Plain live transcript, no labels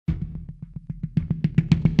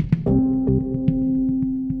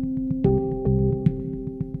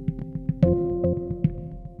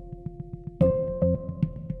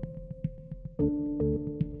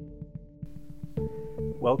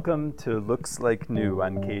Welcome to Looks Like New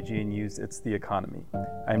on KGNU's It's the Economy.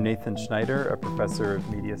 I'm Nathan Schneider, a professor of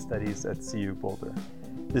media studies at CU Boulder.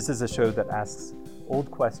 This is a show that asks old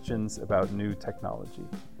questions about new technology.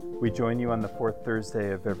 We join you on the fourth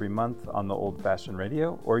Thursday of every month on the old-fashioned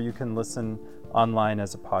radio, or you can listen online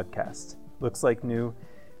as a podcast. Looks Like New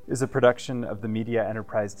is a production of the Media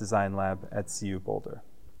Enterprise Design Lab at CU Boulder.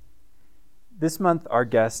 This month, our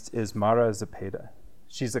guest is Mara Zepeda.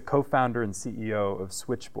 She's a co-founder and CEO of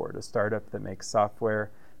Switchboard, a startup that makes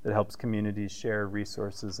software that helps communities share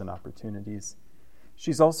resources and opportunities.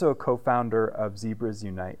 She's also a co-founder of Zebras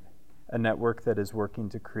Unite, a network that is working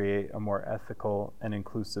to create a more ethical and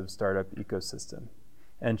inclusive startup ecosystem.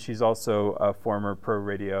 And she's also a former pro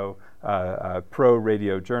radio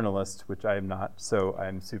journalist, which I am not, so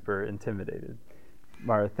I'm super intimidated.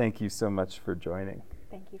 Mara, thank you so much for joining.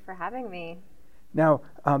 Thank you for having me. Now,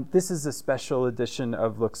 this is a special edition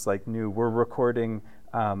of Looks Like New. We're recording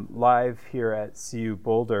live here at CU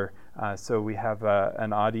Boulder, so we have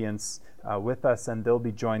an audience with us, and they'll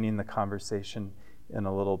be joining the conversation in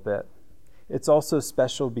a little bit. It's also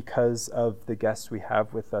special because of the guest we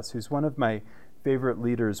have with us, who's one of my favorite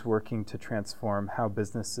leaders working to transform how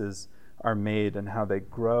businesses are made and how they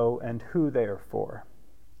grow and who they are for.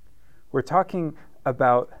 We're talking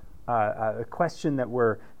about a question that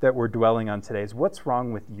we're dwelling on today is what's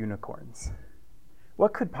wrong with unicorns?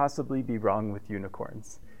 What could possibly be wrong with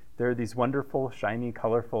unicorns? They're these wonderful, shiny,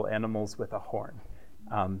 colorful animals with a horn.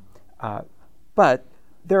 But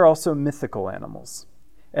they're also mythical animals.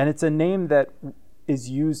 And it's a name that is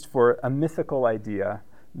used for a mythical idea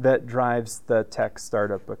that drives the tech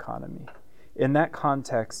startup economy. In that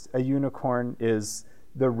context, a unicorn is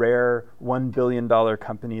the rare $1 billion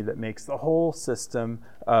company that makes the whole system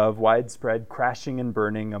of widespread crashing and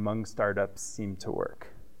burning among startups seem to work.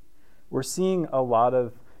 We're seeing a lot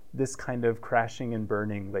of this kind of crashing and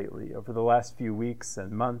burning lately. Over the last few weeks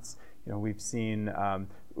and months, we've seen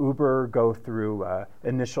Uber go through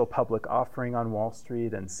initial public offering on Wall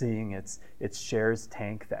Street and seeing its shares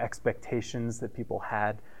tank, the expectations that people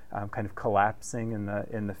had kind of collapsing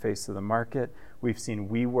in the face of the market. We've seen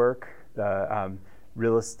WeWork, the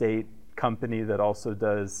real estate company that also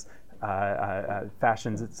does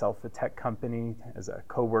fashions itself a tech company as a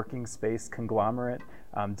co-working space conglomerate,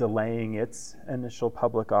 delaying its initial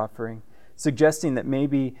public offering, suggesting that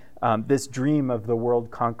maybe this dream of the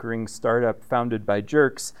world-conquering startup founded by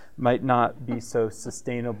jerks might not be so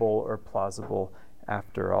sustainable or plausible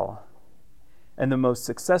after all. And the most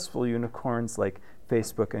successful unicorns like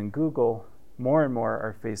Facebook and Google more and more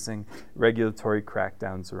are facing regulatory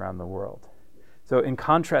crackdowns around the world. So in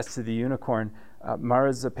contrast to the unicorn, Mara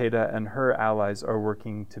Zepeda and her allies are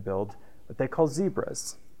working to build what they call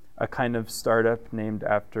Zebras, a kind of startup named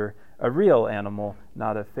after a real animal,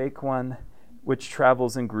 not a fake one, which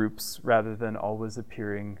travels in groups rather than always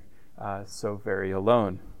appearing so very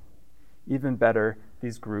alone. Even better,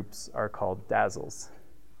 these groups are called Dazzles.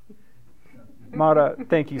 Mara,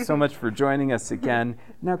 thank you so much for joining us again.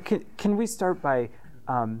 Now, can we start by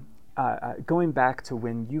going back to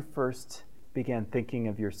when you first began thinking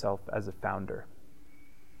of yourself as a founder?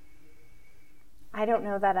 I don't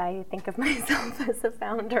know that I think of myself as a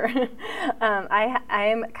founder.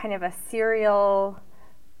 I'm kind of a serial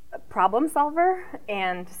problem solver,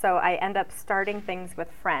 and so I end up starting things with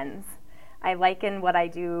friends. I liken what I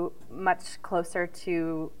do much closer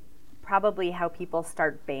to probably how people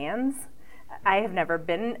start bands. I have never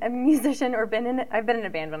been a musician or I've been in a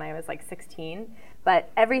band when I was like 16,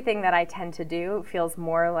 but everything that I tend to do feels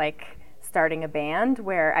more like starting a band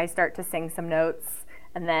where I start to sing some notes,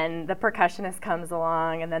 and then the percussionist comes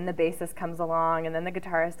along, and then the bassist comes along, and then the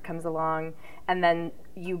guitarist comes along, and then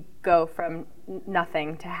you go from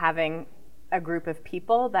nothing to having a group of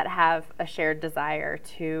people that have a shared desire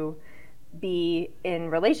to be in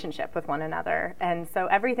relationship with one another. And so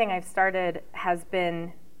everything I've started has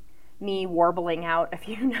been me warbling out a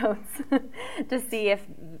few notes to see if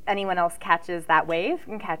anyone else catches that wave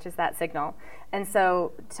and catches that signal. And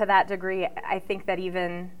so to that degree, I think that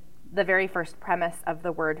even the very first premise of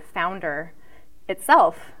the word founder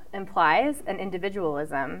itself implies an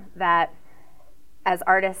individualism that, as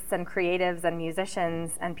artists and creatives and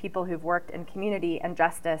musicians and people who've worked in community and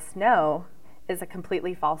justice know, is a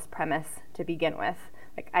completely false premise to begin with.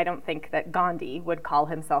 Like, I don't think that Gandhi would call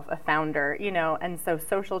himself a founder, and so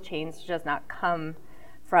social change does not come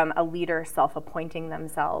from a leader self-appointing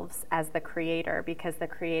themselves as the creator, because the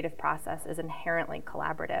creative process is inherently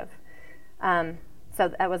collaborative.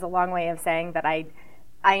 So that was a long way of saying that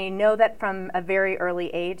I know that from a very early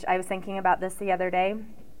age. I was thinking about this the other day.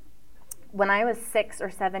 When I was 6 or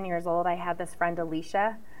 7 years old, I had this friend,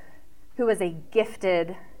 Alicia, who was a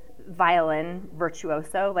gifted violin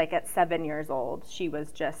virtuoso. Like at 7 years old, she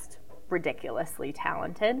was just ridiculously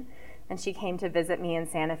talented. And she came to visit me in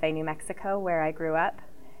Santa Fe, New Mexico, where I grew up.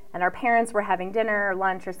 And our parents were having dinner or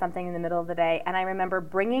lunch or something in the middle of the day. And I remember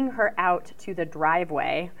bringing her out to the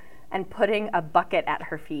driveway and putting a bucket at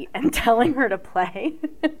her feet and telling her to play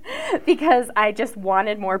because I just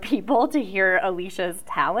wanted more people to hear Alicia's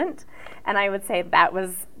talent. And I would say that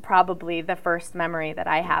was probably the first memory that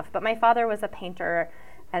I have. But my father was a painter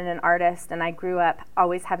and an artist, and I grew up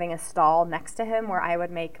always having a stall next to him where I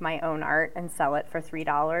would make my own art and sell it for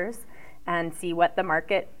 $3 and see what the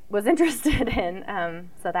market was interested in.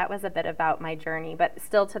 So that was a bit about my journey. But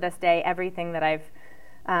still to this day, everything I've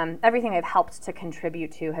helped to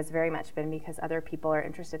contribute to has very much been because other people are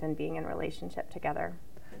interested in being in relationship together.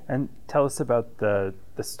 And tell us about the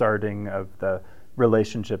starting of the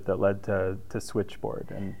relationship that led to Switchboard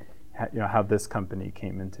and how this company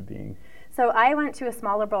came into being. So I went to a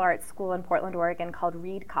small liberal arts school in Portland, Oregon called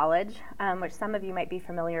Reed College, which some of you might be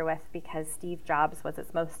familiar with because Steve Jobs was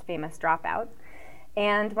its most famous dropout.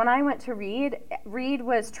 And when I went to Reed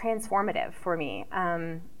was transformative for me.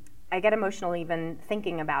 I get emotional even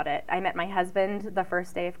thinking about it. I met my husband the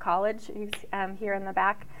first day of college, who's here in the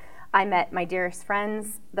back. I met my dearest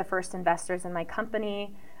friends, the first investors in my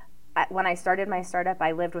company. When I started my startup,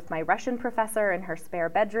 I lived with my Russian professor in her spare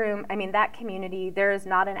bedroom. I mean, that community, there is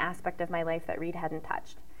not an aspect of my life that Reed hadn't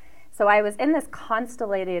touched. So I was in this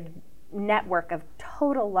constellated network of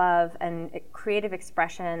total love and creative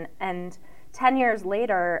expression. And 10 years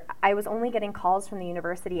later, I was only getting calls from the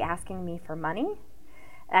university asking me for money.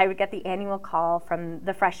 I would get the annual call from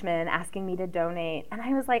the freshmen asking me to donate. And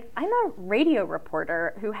I was like, I'm a radio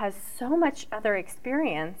reporter who has so much other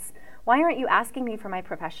experience. Why aren't you asking me for my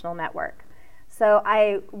professional network? So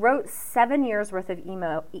I wrote 7 years worth of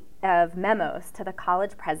memos to the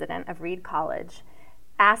college president of Reed College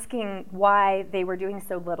asking why they were doing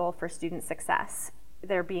so little for student success.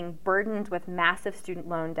 They're being burdened with massive student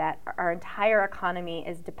loan debt. Our entire economy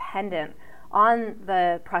is dependent on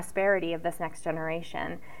the prosperity of this next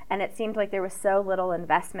generation. And it seemed like there was so little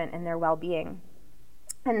investment in their well-being.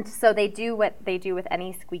 And so they do what they do with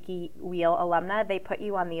any squeaky wheel alumna. They put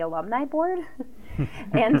you on the alumni board.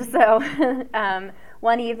 And so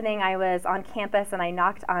one evening I was on campus and I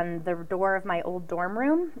knocked on the door of my old dorm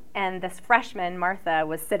room. And this freshman, Martha,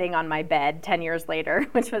 was sitting on my bed 10 years later,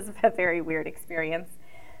 which was a very weird experience.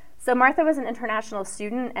 So Martha was an international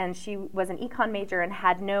student and she was an econ major and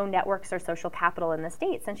had no networks or social capital in the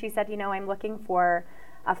States. And she said, I'm looking for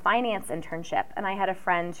a finance internship. And I had a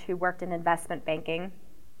friend who worked in investment banking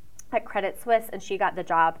at Credit Suisse, and she got the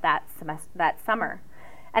job that summer.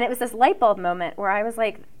 And it was this light bulb moment where I was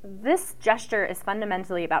like, this gesture is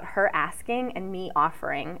fundamentally about her asking and me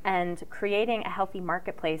offering and creating a healthy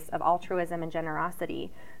marketplace of altruism and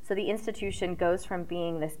generosity. So the institution goes from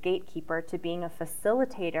being this gatekeeper to being a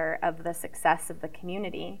facilitator of the success of the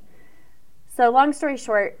community. So long story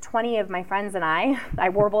short, 20 of my friends and I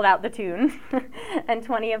warbled out the tune, and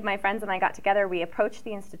 20 of my friends and I got together. We approached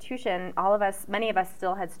the institution. Many of us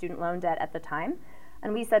still had student loan debt at the time.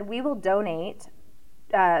 And we said, we will donate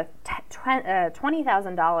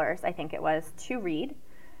 $20,000, I think it was, to Reed.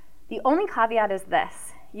 The only caveat is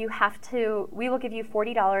this. We will give you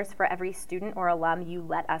 $40 for every student or alum you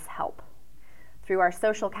let us help. Through our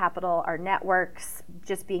social capital, our networks,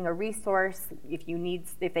 just being a resource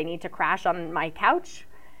if they need to crash on my couch.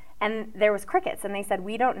 And there was crickets, and they said,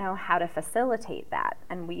 we don't know how to facilitate that.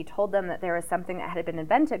 And we told them that there was something that had been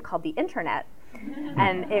invented called the internet,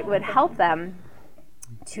 and it would help them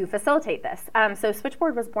to facilitate this. So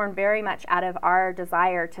Switchboard was born very much out of our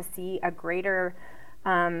desire to see a greater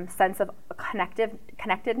sense of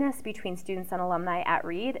connectedness between students and alumni at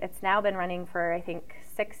Reed. It's now been running for, I think,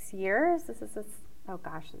 6 years.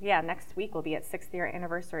 Next week will be its 6th year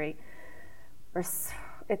anniversary. It's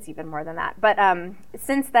even more than that. But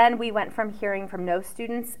since then, we went from hearing from no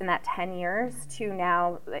students in that 10 years to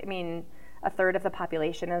now, a third of the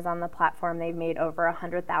population is on the platform. They've made over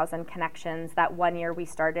 100,000 connections. That 1 year we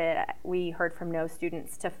started, we heard from no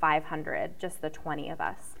students to 500, just the 20 of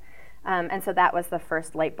us. And so that was the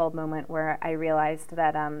first light bulb moment where I realized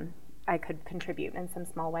that I could contribute in some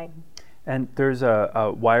small way. And there's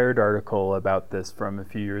a Wired article about this from a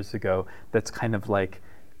few years ago that's kind of like,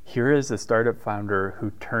 here is a startup founder who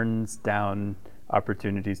turns down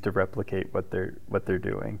opportunities to replicate what they're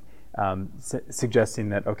doing, suggesting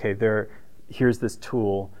that, okay, here's this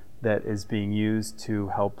tool that is being used to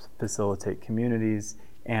help facilitate communities,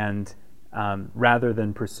 and rather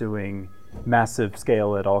than pursuing massive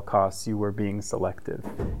scale at all costs, you were being selective.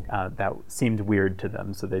 That seemed weird to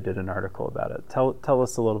them, so they did an article about it. Tell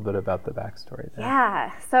us a little bit about the backstory there.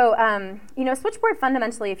 Yeah, so Switchboard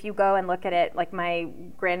fundamentally, if you go and look at it, like my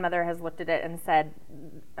grandmother has looked at it and said,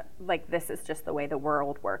 like, this is just the way the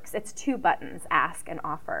world works. It's 2 buttons, ask and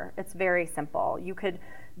offer. It's very simple. You could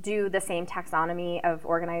do the same taxonomy of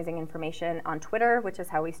organizing information on Twitter, which is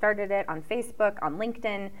how we started it, on Facebook, on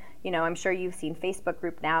LinkedIn. I'm sure you've seen Facebook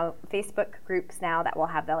groups now that will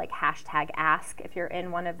have the hashtag ask if you're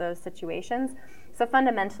in one of those situations. So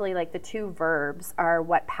fundamentally, the 2 verbs are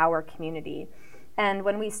what power community. And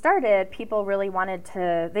when we started, people really wanted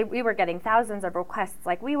we were getting thousands of requests,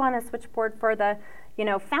 like, we want a switchboard for the,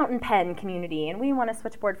 fountain pen community, and we want a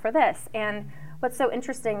switchboard for this. And what's so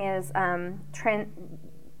interesting is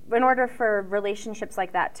in order for relationships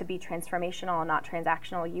like that to be transformational and not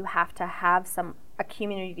transactional, you have to have a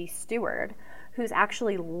community steward who's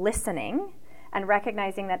actually listening and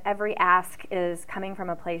recognizing that every ask is coming from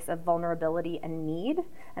a place of vulnerability and need,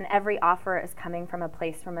 and every offer is coming from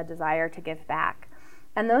a desire to give back.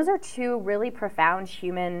 And those are 2 really profound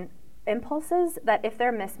human impulses that, if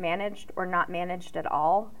they're mismanaged or not managed at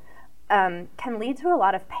all, can lead to a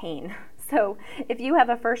lot of pain. So if you have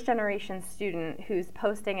a first-generation student who's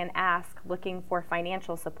posting an ask looking for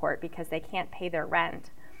financial support because they can't pay their rent,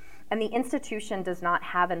 and the institution does not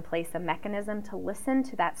have in place a mechanism to listen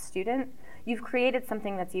to that student, you've created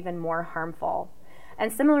something that's even more harmful.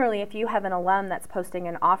 And similarly, if you have an alum that's posting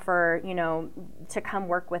an offer, to come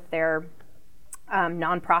work with their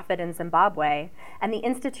nonprofit in Zimbabwe, and the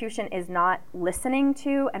institution is not listening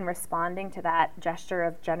to and responding to that gesture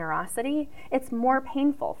of generosity, it's more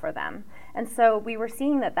painful for them. And so we were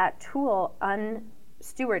seeing that tool,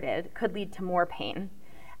 unstewarded, could lead to more pain.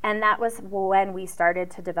 And that was when we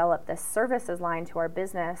started to develop this services line to our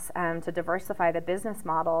business, to diversify the business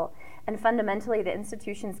model. And fundamentally, the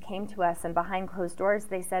institutions came to us, and behind closed doors,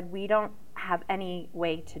 they said, we don't have any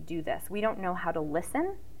way to do this. We don't know how to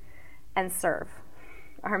listen and serve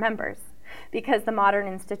our members, because the modern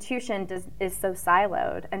institution is so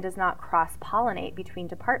siloed and does not cross-pollinate between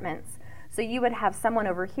departments. So you would have someone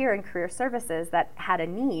over here in career services that had a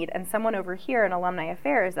need, and someone over here in alumni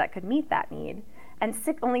affairs that could meet that need. And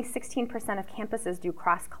only 16% of campuses do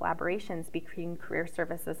cross-collaborations between career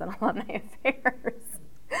services and alumni affairs,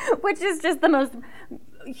 which is just the most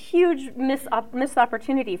huge missed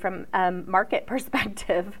opportunity from a market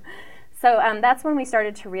perspective. So that's when we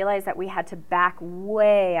started to realize that we had to back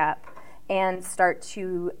way up and start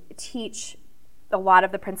to teach a lot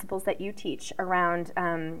of the principles that you teach around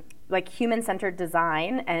human-centered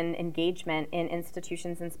design and engagement in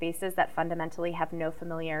institutions and spaces that fundamentally have no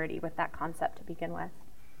familiarity with that concept to begin with.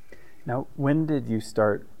 Now, when did you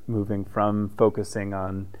start moving from focusing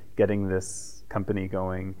on getting this company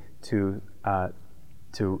going to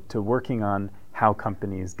working on how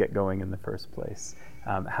companies get going in the first place?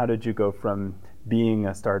 How did you go from being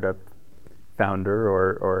a startup founder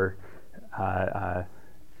or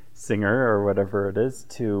singer or whatever it is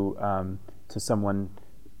to someone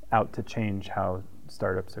out to change how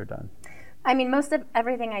startups are done? I mean, most of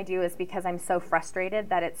everything I do is because I'm so frustrated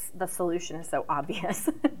that the solution is so obvious.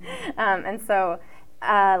 And so,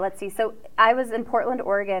 let's see. So I was in Portland,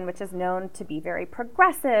 Oregon, which is known to be very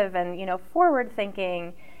progressive and,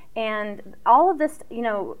 forward-thinking. And all of this,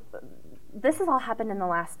 this has all happened in the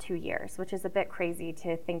last 2 years, which is a bit crazy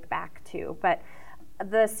to think back to. But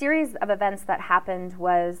the series of events that happened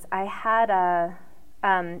was I had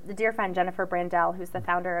the dear friend Jennifer Brandel, who's the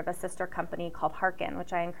founder of a sister company called Harken,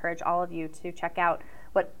 which I encourage all of you to check out.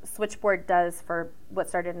 What Switchboard does for what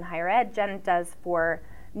started in higher ed, Jen does for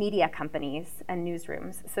media companies and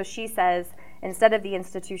newsrooms. So she says, instead of the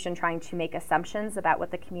institution trying to make assumptions about what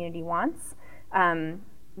the community wants,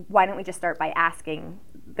 why don't we just start by asking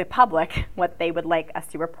the public what they would like us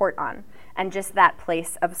to report on? And just that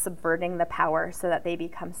place of subverting the power so that they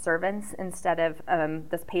become servants instead of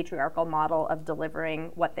this patriarchal model of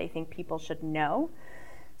delivering what they think people should know.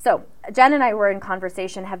 So Jen and I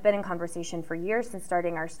have been in conversation for years since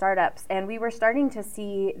starting our startups, and we were starting to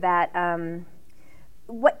see that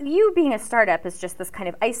what you being a startup is just this kind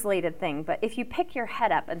of isolated thing, but if you pick your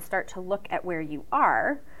head up and start to look at where you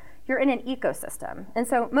are, you're in an ecosystem. And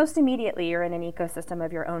so most immediately, you're in an ecosystem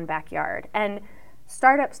of your own backyard. And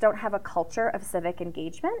startups don't have a culture of civic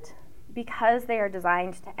engagement because they are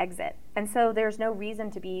designed to exit. And so there's no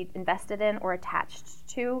reason to be invested in or attached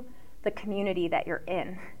to the community that you're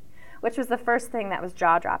in, which was the first thing that was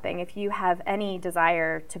jaw-dropping. If you have any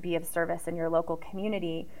desire to be of service in your local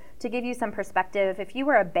community, to give you some perspective, if you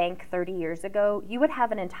were a bank 30 years ago, you would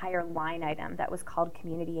have an entire line item that was called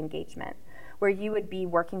community engagement, where you would be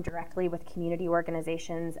working directly with community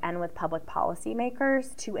organizations and with public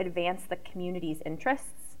policymakers to advance the community's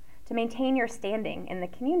interests, to maintain your standing in the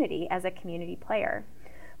community as a community player.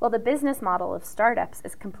 Well, the business model of startups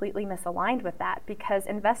is completely misaligned with that because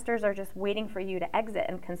investors are just waiting for you to exit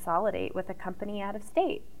and consolidate with a company out of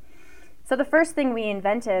state. So the first thing we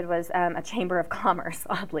invented was a chamber of commerce,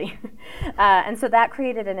 oddly. And so that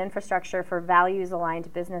created an infrastructure for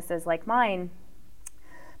values-aligned businesses like mine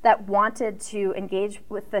that wanted to engage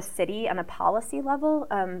with the city on a policy level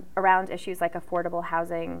around issues like affordable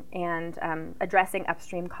housing and addressing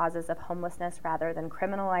upstream causes of homelessness rather than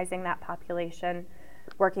criminalizing that population,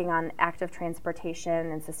 working on active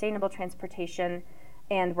transportation and sustainable transportation,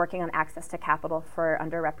 and working on access to capital for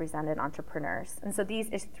underrepresented entrepreneurs. And so these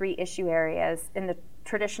three issue areas, in the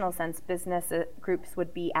traditional sense, business groups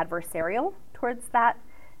would be adversarial towards that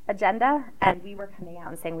agenda, and we were coming out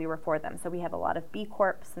and saying we were for them. So we have a lot of B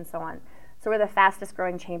Corps and so on. So we're the fastest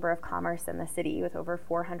growing chamber of commerce in the city with over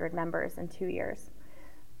 400 members in 2 years.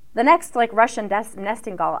 The next Russian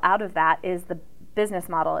nesting doll out of that is the business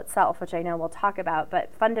model itself, which I know we'll talk about,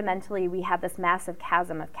 but fundamentally we have this massive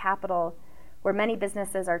chasm of capital where many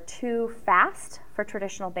businesses are too fast for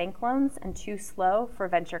traditional bank loans and too slow for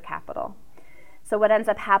venture capital. So what ends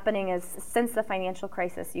up happening is, since the financial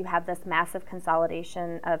crisis, you have this massive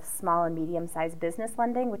consolidation of small and medium-sized business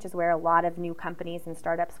lending, which is where a lot of new companies and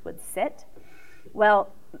startups would sit.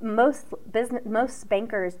 Well, most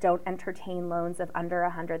bankers don't entertain loans of under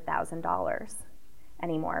 $100,000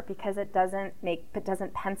 anymore because it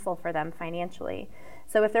doesn't pencil for them financially.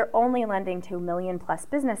 So if they're only lending to million plus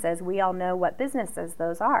businesses, we all know what businesses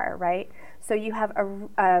those are, right? So you have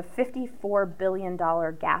a $54 billion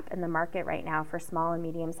gap in the market right now for small and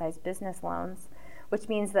medium-sized business loans, which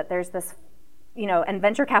means that there's this, and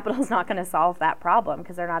venture capital is not going to solve that problem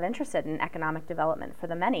because they're not interested in economic development for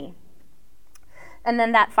the many. And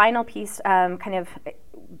then that final piece, kind of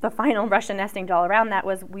the final Russian nesting doll around that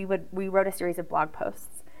was we wrote a series of blog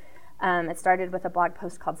posts. It started with a blog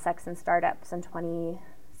post called Sex and Startups in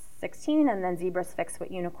 2016, and then Zebras Fix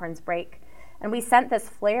What Unicorns Break. And we sent this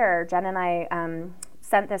flare, Jen and I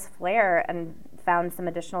sent this flare and found some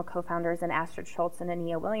additional co-founders in Astrid Schultz and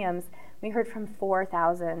Ania Williams. We heard from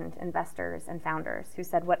 4,000 investors and founders who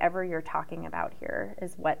said, whatever you're talking about here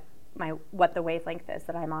is what the wavelength is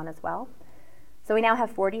that I'm on as well. So we now have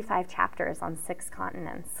 45 chapters on 6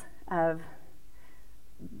 continents of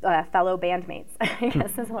fellow bandmates, I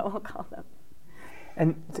guess is what we'll call them.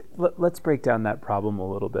 And let's break down that problem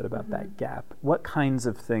a little bit about that gap. What kinds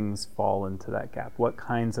of things fall into that gap? What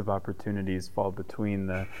kinds of opportunities fall between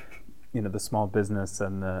the small business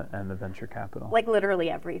and the venture capital? Like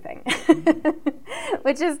literally everything,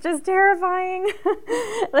 which is just terrifying.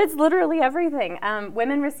 It's literally everything.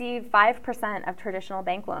 Women receive 5% of traditional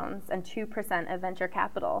bank loans and 2% of venture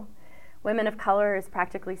capital. Women of color is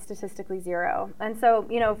practically statistically zero. And so,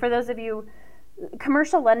 for those of you,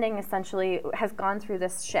 commercial lending essentially has gone through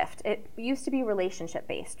this shift. It used to be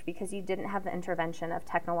relationship-based because you didn't have the intervention of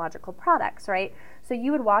technological products, right? So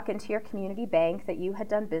you would walk into your community bank that you had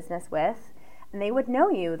done business with, and they would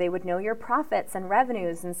know you. They would know your profits and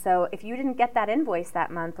revenues. And so if you didn't get that invoice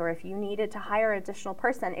that month, or if you needed to hire an additional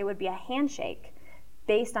person, it would be a handshake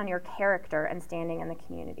based on your character and standing in the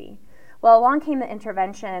community. Well, along came the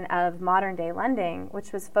intervention of modern day lending,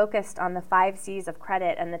 which was focused on the 5 C's of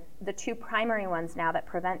credit, and the 2 primary ones now that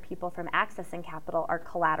prevent people from accessing capital are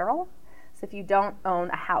collateral. So if you don't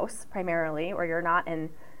own a house primarily, or you're not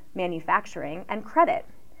in manufacturing, and credit.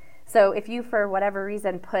 So if you, for whatever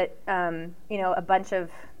reason, put a bunch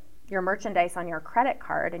of your merchandise on your credit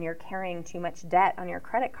card and you're carrying too much debt on your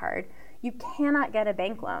credit card, you cannot get a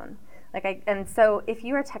bank loan. And so if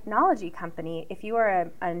you're a technology company, if you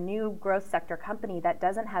are a new growth sector company that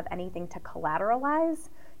doesn't have anything to collateralize,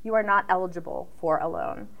 you are not eligible for a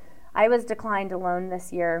loan. I was declined a loan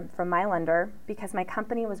this year from my lender because my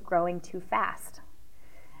company was growing too fast.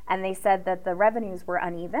 And they said that the revenues were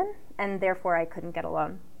uneven and therefore I couldn't get a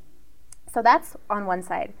loan. So that's on one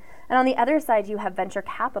side. And on the other side, you have venture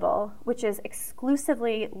capital, which is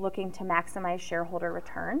exclusively looking to maximize shareholder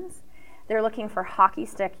returns. They're looking for hockey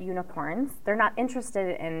stick unicorns. They're not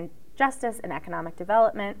interested in justice and economic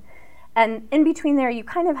development. And in between there, you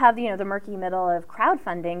kind of have the murky middle of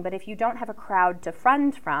crowdfunding, but if you don't have a crowd to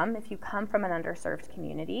fund from, if you come from an underserved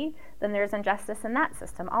community, then there's injustice in that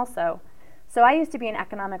system also. So I used to be an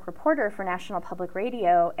economic reporter for National Public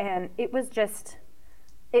Radio, and it was just,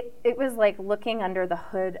 it was like looking under the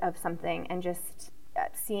hood of something and just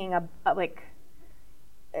seeing it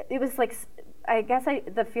was like,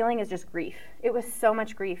 the feeling is just grief. It was so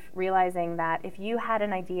much grief realizing that if you had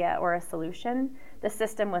an idea or a solution, the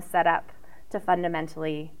system was set up to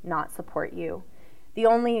fundamentally not support you. The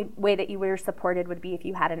only way that you were supported would be if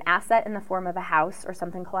you had an asset in the form of a house or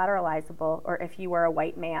something collateralizable, or if you were a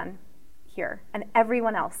white man here. And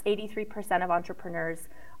everyone else, 83% of entrepreneurs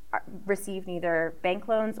receive neither bank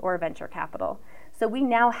loans or venture capital. So we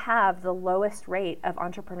now have the lowest rate of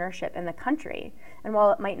entrepreneurship in the country. And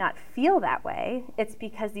while it might not feel that way, it's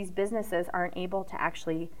because these businesses aren't able to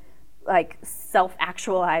actually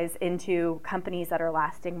self-actualize into companies that are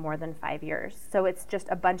lasting more than 5 years. So it's just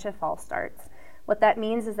a bunch of false starts. What that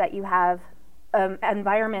means is that you have an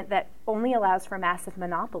environment that only allows for massive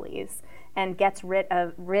monopolies and gets rid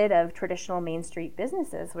of traditional Main Street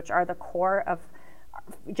businesses, which are the core of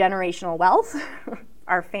generational wealth,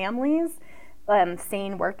 our families,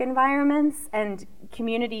 sane work environments, and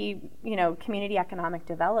community economic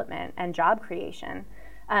development and job creation.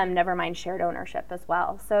 Never mind shared ownership as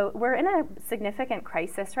well. So we're in a significant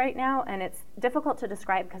crisis right now, and it's difficult to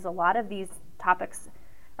describe because a lot of these topics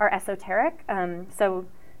are esoteric. So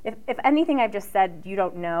if anything I've just said you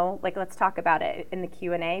don't know, let's talk about it in the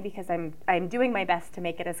Q&A, because I'm doing my best to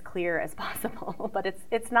make it as clear as possible, but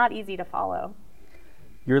it's not easy to follow.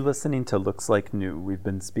 You're listening to Looks Like New. We've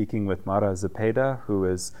been speaking with Mara Zepeda, who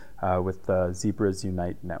is with the Zebras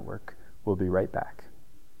Unite Network. We'll be right back.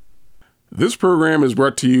 This program is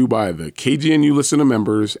brought to you by the KGNU Listener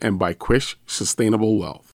members and by Quish Sustainable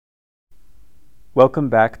Wealth. Welcome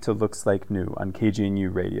back to Looks Like New on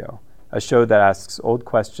KGNU Radio, a show that asks old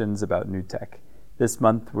questions about new tech. This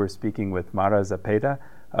month we're speaking with Mara Zepeda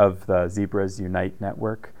of the Zebras Unite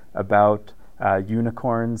Network about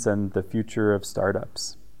unicorns and the future of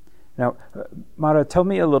startups. Now, Mara, tell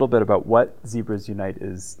me a little bit about what Zebras Unite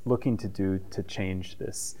is looking to do to change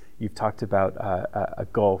this. You've talked about a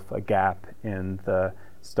gulf, a gap in the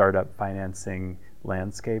startup financing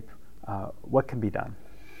landscape. What can be done?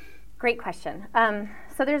 Great question.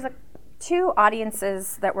 So there's two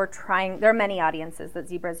audiences that we're trying, there are many audiences that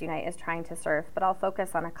Zebras Unite is trying to serve, but I'll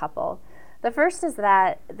focus on a couple. The first is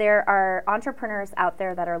that there are entrepreneurs out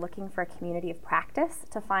there that are looking for a community of practice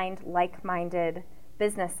to find like-minded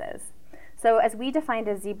businesses. So as we defined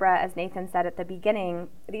as Zebra, as Nathan said at the beginning,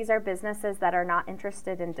 these are businesses that are not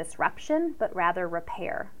interested in disruption, but rather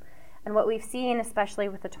repair. And what we've seen, especially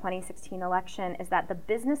with the 2016 election, is that the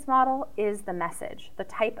business model is the message. The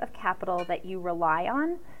type of capital that you rely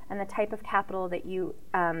on and the type of capital that you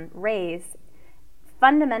raise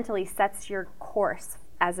fundamentally sets your course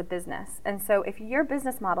as a business. And so if your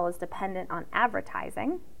business model is dependent on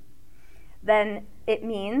advertising, then it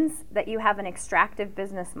means that you have an extractive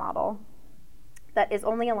business model that is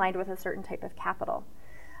only aligned with a certain type of capital.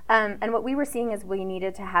 And what we were seeing is we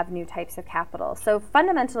needed to have new types of capital. So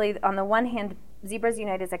fundamentally, on the one hand, Zebras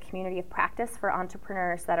Unite is a community of practice for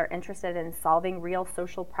entrepreneurs that are interested in solving real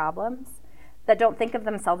social problems, that don't think of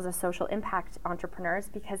themselves as social impact entrepreneurs,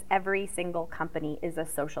 because every single company is a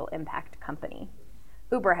social impact company.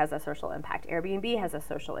 Uber has a social impact. Airbnb has a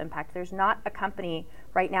social impact. There's not a company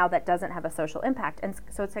right now that doesn't have a social impact. And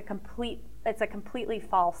so it's a completely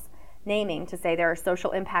false naming to say there are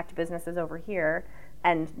social impact businesses over here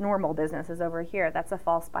and normal businesses over here. That's a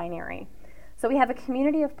false binary. So we have a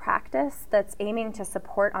community of practice that's aiming to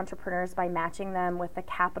support entrepreneurs by matching them with the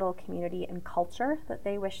capital, community, and culture that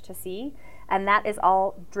they wish to see. And that is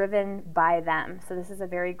all driven by them. So this is a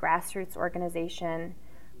very grassroots organization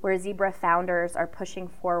where Zebra founders are pushing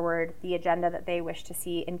forward the agenda that they wish to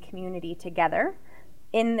see in community together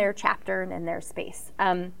in their chapter and in their space.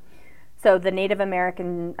 So the Native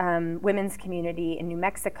American women's community in New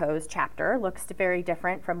Mexico's chapter looks very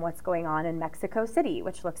different from what's going on in Mexico City,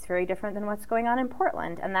 which looks very different than what's going on in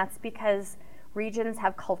Portland. And that's because regions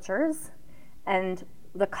have cultures, and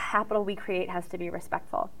the capital we create has to be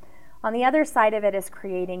respectful. On the other side of it is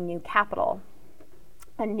creating new capital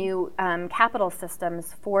and new capital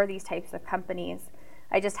systems for these types of companies.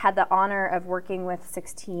 I just had the honor of working with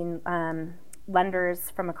 16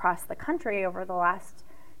 lenders from across the country over the last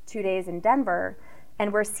 2 days in Denver,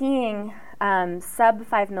 and we're seeing sub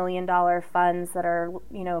 $5 million funds that are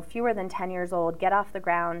fewer than 10 years old get off the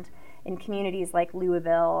ground in communities like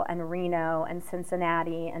Louisville and Reno and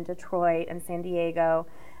Cincinnati and Detroit and San Diego.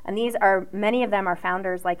 And many of them are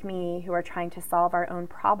founders like me who are trying to solve our own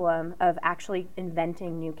problem of actually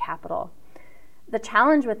inventing new capital. The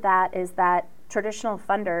challenge with that is that traditional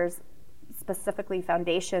funders, specifically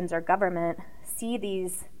foundations or government, see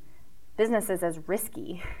these businesses as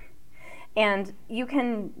risky. And you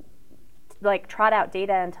can trot out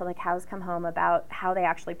data until the cows come home about how they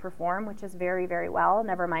actually perform, which is very, very well,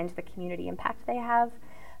 never mind the community impact they have.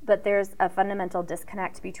 But there's a fundamental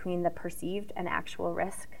disconnect between the perceived and actual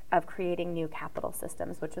risk of creating new capital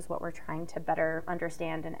systems, which is what we're trying to better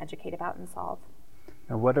understand and educate about and solve.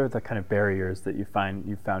 And what are the kind of barriers that you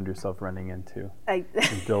found yourself running into in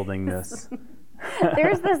building this?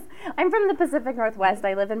 There's this, I'm from the Pacific Northwest.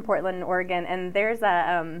 I live in Portland, Oregon, and there's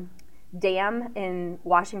a dam in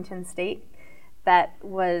Washington State that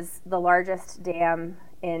was the largest dam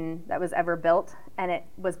that was ever built, and it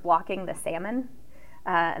was blocking the salmon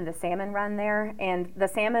and the salmon run there. And the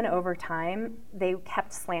salmon, over time, they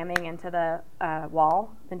kept slamming into the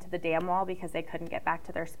into the dam wall, because they couldn't get back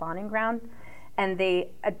to their spawning ground, and they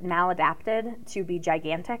maladapted to be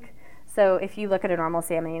gigantic. So if you look at a normal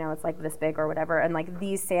salmon, it's like this big or whatever, and like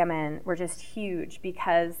these salmon were just huge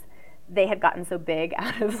because they had gotten so big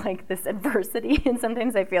out of like this adversity. And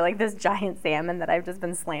sometimes I feel like this giant salmon that I've just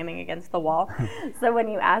been slamming against the wall. So when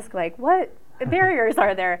you ask like, what barriers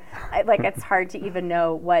are there? It's hard to even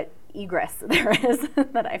know what egress there is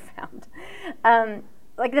that I found.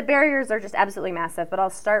 The barriers are just absolutely massive, but I'll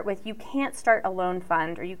start with, you can't start a loan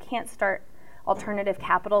fund, or you can't start alternative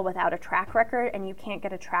capital without a track record, and you can't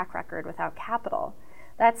get a track record without capital.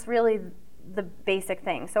 That's really the basic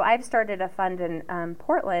thing. So I've started a fund in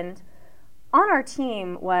Portland. On our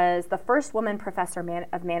team was the first woman professor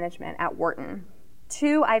of management at Wharton,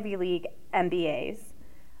 2 Ivy League MBAs,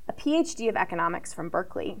 a PhD of economics from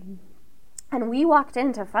Berkeley. And we walked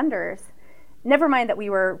into funders, never mind that we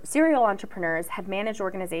were serial entrepreneurs, had managed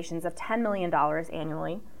organizations of $10 million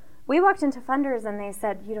annually. We walked into funders and they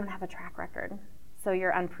said, you don't have a track record, so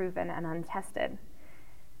you're unproven and untested.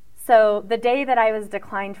 So the day that I was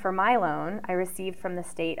declined for my loan, I received from the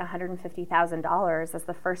state $150,000 as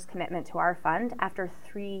the first commitment to our fund after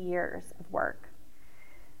 3 years of work.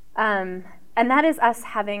 And that is us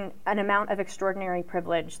having an amount of extraordinary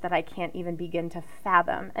privilege that I can't even begin to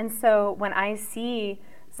fathom. And so when I see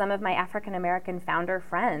some of my African American founder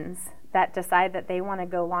friends that decide that they want to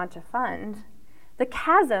go launch a fund, the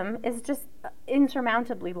chasm is just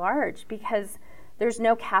insurmountably large because there's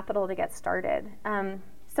no capital to get started.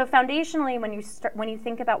 So foundationally, when you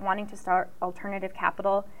think about wanting to start alternative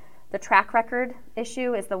capital, the track record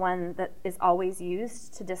issue is the one that is always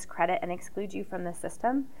used to discredit and exclude you from the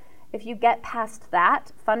system. If you get past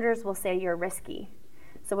that, funders will say you're risky.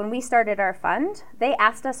 So when we started our fund, they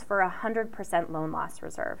asked us for 100% loan loss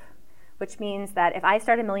reserve, which means that if I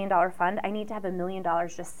start a $1 million fund, I need to have $1 million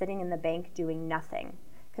just sitting in the bank doing nothing,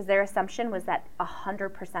 because their assumption was that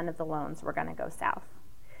 100% of the loans were going to go south.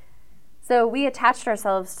 So we attached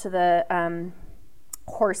ourselves to the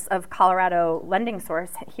horse of Colorado Lending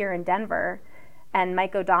Source here in Denver, and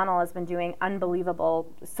Mike O'Donnell has been doing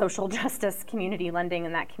unbelievable social justice community lending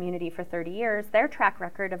in that community for 30 years. Their track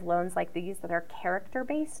record of loans like these that are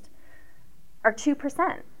character-based are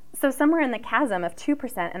 2%. So somewhere in the chasm of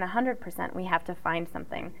 2% and 100%, we have to find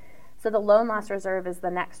something. So the loan loss reserve is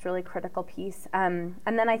the next really critical piece. And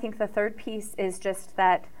then I think the third piece is just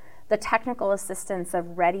that the technical assistance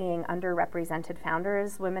of readying underrepresented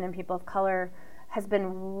founders, women and people of color, has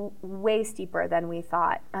been way steeper than we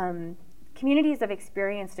thought. Communities have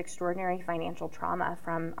experienced extraordinary financial trauma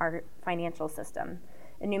from our financial system.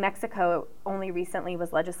 In New Mexico, only recently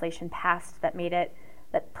was legislation passed that made it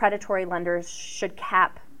that predatory lenders should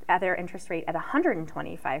cap their interest rate at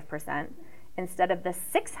 125% instead of the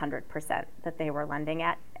 600% that they were lending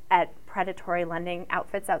at predatory lending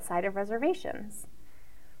outfits outside of reservations.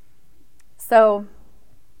 So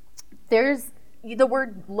the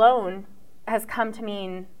word loan has come to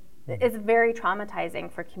mean, is very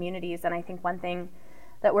traumatizing for communities. And I think one thing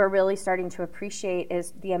that we're really starting to appreciate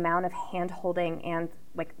is the amount of hand-holding and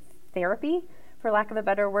therapy, for lack of a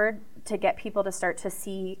better word, to get people to start to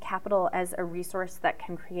see capital as a resource that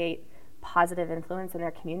can create positive influence in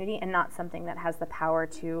their community and not something that has the power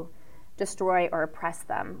to destroy or oppress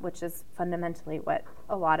them, which is fundamentally what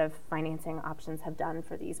a lot of financing options have done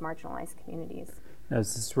for these marginalized communities. Now,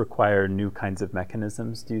 does this require new kinds of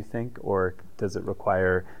mechanisms, do you think, or does it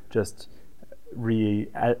require just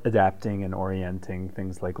adapting and orienting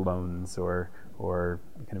things like loans or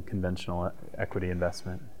kind of conventional equity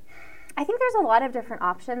investment? I think there's a lot of different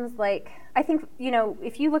options. I think,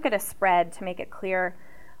 if you look at a spread to make it clear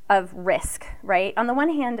of risk, right? On the one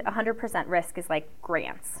hand, 100% risk is like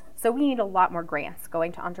grants. So we need a lot more grants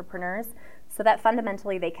going to entrepreneurs so that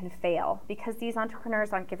fundamentally they can fail, because these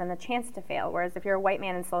entrepreneurs aren't given the chance to fail. Whereas if you're a white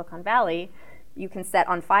man in Silicon Valley, you can set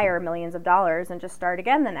on fire millions of dollars and just start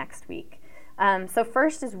again the next week. So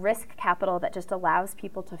first is risk capital that just allows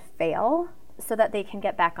people to fail so that they can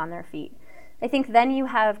get back on their feet. I think then you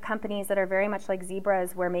have companies that are very much like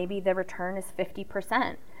Zebras, where maybe the return is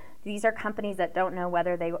 50%. These are companies that don't know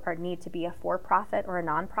whether they need to be a for-profit or a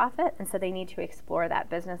nonprofit, and so they need to explore that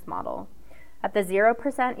business model. At the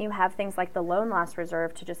 0%, you have things like the loan loss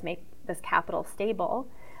reserve to just make this capital stable.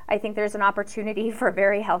 I think there's an opportunity for a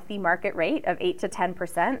very healthy market rate of 8 to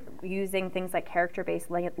 10% using things like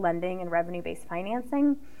character-based lending and revenue-based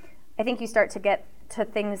financing. I think you start to get to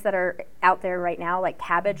things that are out there right now, like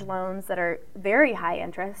cabbage loans that are very high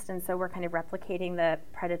interest, and so we're kind of replicating the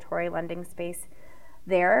predatory lending space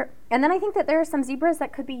there. And then I think that there are some zebras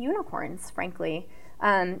that could be unicorns, frankly,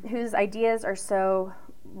 whose ideas are so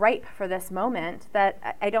ripe for this moment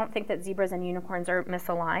that I don't think that zebras and unicorns are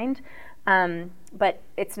misaligned, but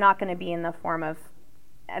it's not going to be in the form of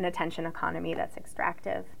an attention economy that's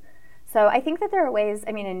extractive. So I think that there are ways,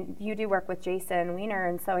 and you do work with Jason Weiner,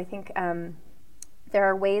 and so I think there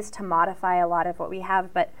are ways to modify a lot of what we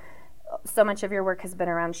have, but so much of your work has been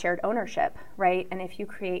around shared ownership, right? And if you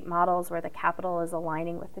create models where the capital is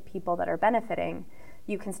aligning with the people that are benefiting,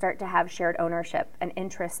 you can start to have shared ownership and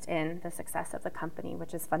interest in the success of the company,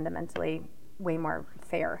 which is fundamentally way more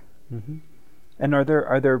fair. Mm-hmm. And are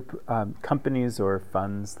there companies or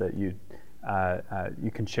funds that you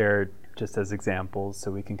can share just as examples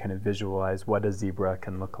so we can kind of visualize what a zebra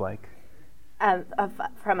can look like?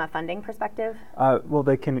 From a funding perspective? Well,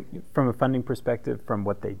 they can, from a funding perspective, from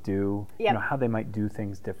what they do, yep. How they might do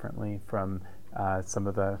things differently from some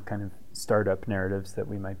of the kind of startup narratives that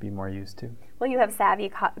we might be more used to. Well, you have Savvy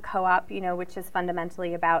Co-op, which is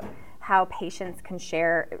fundamentally about how patients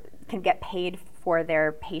can get paid for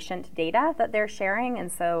their patient data that they're sharing,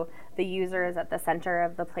 and so the user is at the center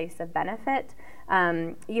of the place of benefit.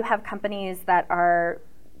 You have companies that are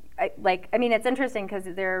it's interesting because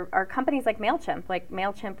there are companies like MailChimp. Like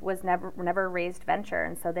MailChimp was never raised venture,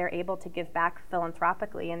 and so they're able to give back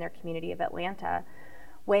philanthropically in their community of Atlanta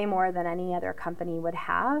way more than any other company would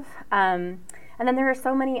have. And then there are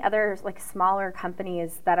so many other smaller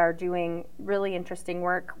companies that are doing really interesting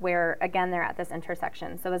work where, again, they're at this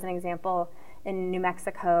intersection. So as an example, in New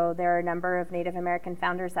Mexico, there are a number of Native American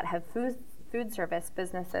founders that have food service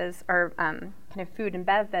businesses or kind of food and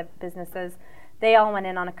bev businesses. They all went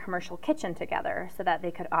in on a commercial kitchen together so that they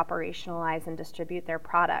could operationalize and distribute their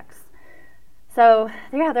products. So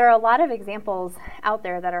yeah, there are a lot of examples out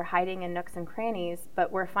there that are hiding in nooks and crannies,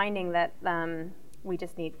 but we're finding that we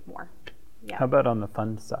just need more. Yeah. How about on the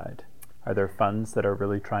fund side? Are there funds that are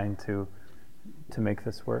really trying to make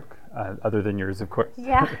this work, other than yours, of course?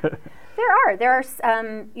 Yeah, there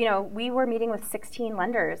are. We were meeting with 16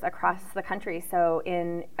 lenders across the country. So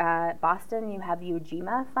in Boston, you have the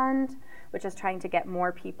Ujima Fund, which is trying to get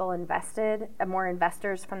more people invested, more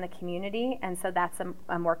investors from the community, and so that's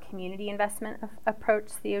a more community investment approach,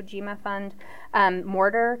 the Ujima Fund.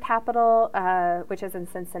 Mortar Capital, which is in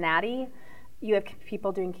Cincinnati, you have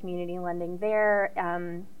people doing community lending there.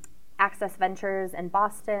 Access Ventures in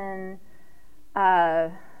Boston.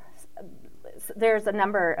 There's a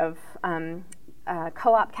number of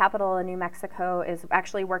Co-op Capital in New Mexico is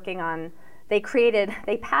actually working on, they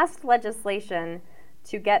passed legislation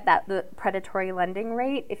to get the predatory lending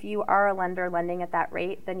rate. If you are a lender lending at that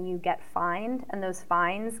rate, then you get fined, and those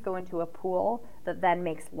fines go into a pool that then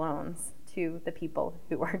makes loans to the people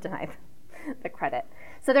who are denied the credit.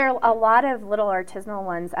 So there are a lot of little artisanal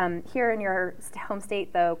ones. Here in your home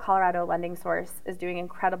state, though, Colorado Lending Source is doing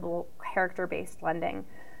incredible character-based lending.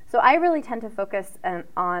 So I really tend to focus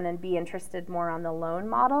on and be interested more on the loan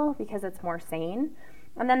model because it's more sane.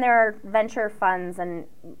 And then there are venture funds and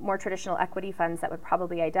more traditional equity funds that would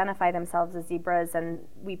probably identify themselves as zebras, and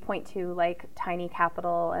we point to like Tiny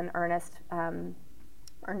Capital and Earnest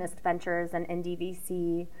Ventures and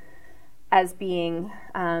NDVC as being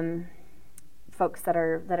folks that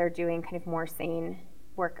are doing kind of more sane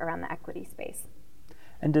work around the equity space.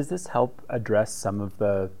 And does this help address some of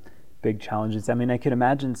the big challenges? I mean, I could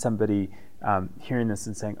imagine somebody hearing this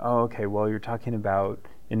and saying, "Oh, okay, well, you're talking about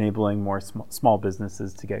enabling more small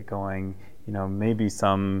businesses to get going. Maybe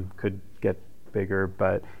some could get bigger,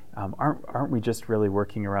 but aren't we just really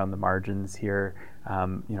working around the margins here?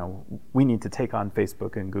 We need to take on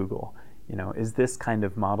Facebook and Google. Is this kind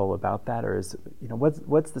of model about that, or is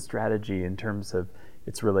what's the strategy in terms of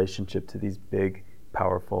its relationship to these big,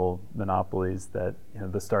 powerful monopolies that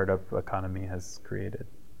the startup economy has created?"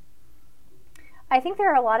 I think there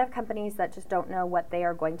are a lot of companies that just don't know what they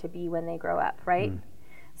are going to be when they grow up, right?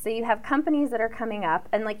 So you have companies that are coming up,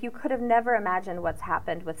 and you could have never imagined what's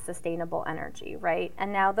happened with sustainable energy, right?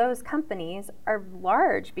 And now those companies are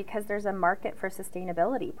large because there's a market for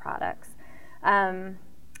sustainability products.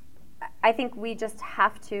 I think we just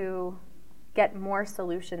have to get more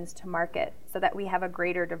solutions to market so that we have a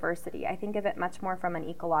greater diversity. I think of it much more from an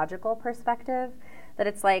ecological perspective, that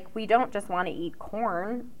it's like we don't just want to eat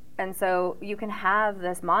corn, and so you can have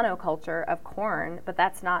this monoculture of corn, but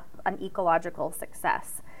that's not an ecological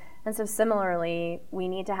success. And so similarly, we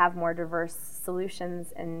need to have more diverse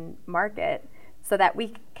solutions in market so that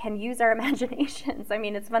we can use our imaginations. I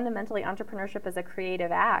mean, it's fundamentally entrepreneurship is a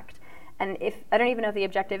creative act. And if I don't even know if the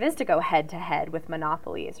objective is to go head to head with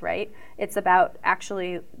monopolies, right? It's about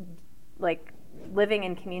actually like living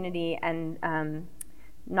in community and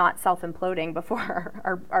not self-imploding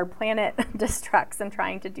before our planet destructs and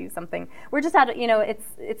trying to do something. We're just at,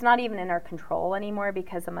 it's not even in our control anymore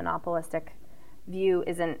because a monopolistic view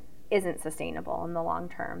isn't sustainable in the long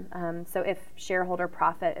term. So if shareholder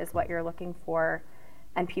profit is what you're looking for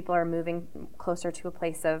and people are moving closer to a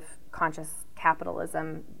place of conscious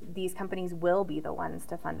capitalism, these companies will be the ones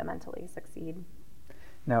to fundamentally succeed.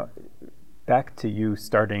 Now, back to you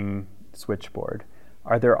starting Switchboard.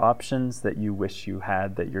 Are there options that you wish you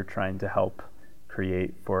had that you're trying to help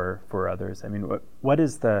create for others? I mean, what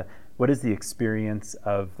is the experience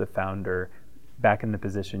of the founder back in the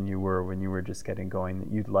position you were when you were just getting going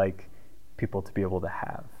that you'd like people to be able to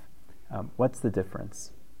have? What's the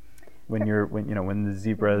difference when the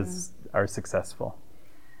zebras are successful?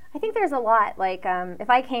 I think there's a lot. Like if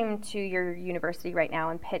I came to your university right now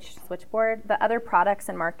and pitched Switchboard, the other products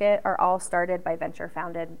in market are all started by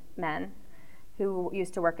venture-founded men who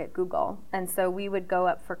used to work at Google. And so we would go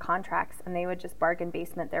up for contracts and they would just bargain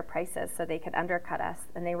basement their prices so they could undercut us.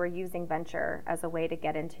 And they were using venture as a way to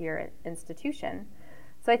get into your institution.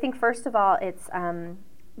 So I think first of all, it's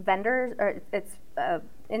vendors, or it's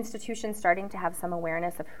institutions starting to have some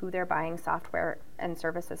awareness of who they're buying software and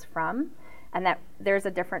services from, and that there's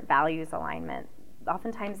a different values alignment.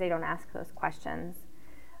 Oftentimes they don't ask those questions.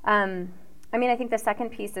 I think the second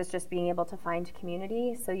piece is just being able to find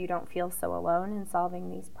community so you don't feel so alone in solving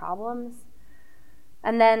these problems.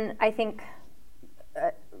 And then I think,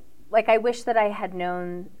 I wish that I had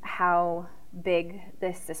known how big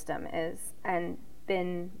this system is and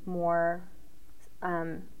been more,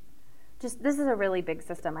 this is a really big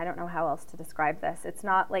system. I don't know how else to describe this. It's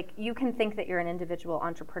not like you can think that you're an individual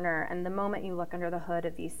entrepreneur, and the moment you look under the hood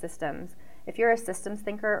of these systems, if you're a systems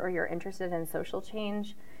thinker or you're interested in social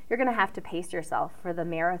change, you're going to have to pace yourself for the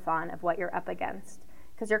marathon of what you're up against,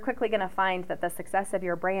 because you're quickly going to find that the success of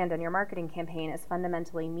your brand and your marketing campaign is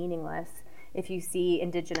fundamentally meaningless if you see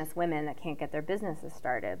Indigenous women that can't get their businesses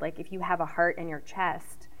started. Like if you have a heart in your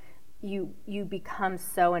chest, you become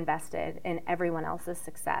so invested in everyone else's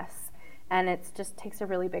success. And it just takes a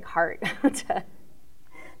really big heart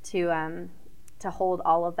to hold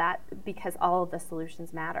all of that, because all of the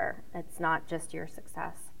solutions matter. It's not just your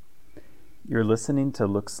success. You're listening to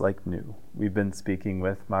Looks Like New. We've been speaking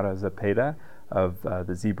with Mara Zepeda of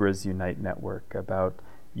the Zebras Unite Network about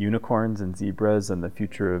unicorns and zebras and the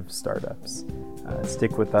future of startups.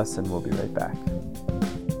 Stick with us and we'll be right back.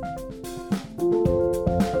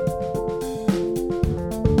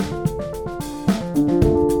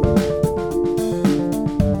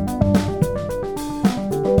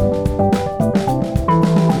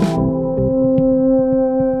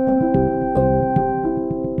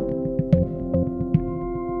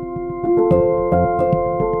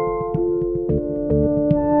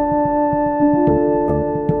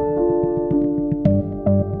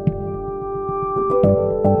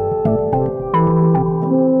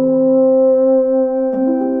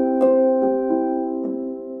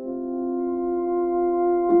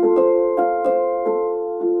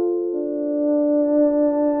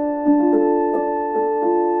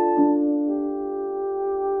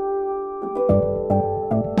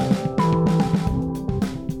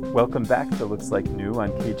 Welcome back to Looks Like New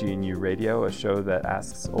on KGNU Radio, a show that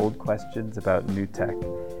asks old questions about new tech.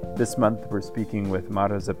 This month we're speaking with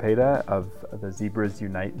Mara Zepeda of the Zebras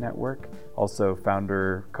Unite Network, also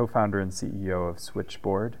co-founder and CEO of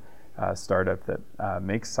Switchboard, a startup that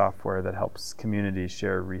makes software that helps communities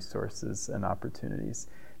share resources and opportunities.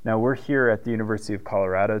 Now we're here at the University of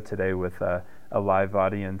Colorado today with a live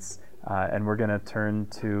audience, and we're going to turn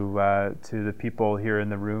to the people here in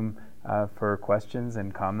the room for questions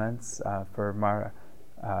and comments for Mara.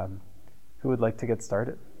 Who would like to get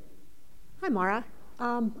started? Hi, Mara.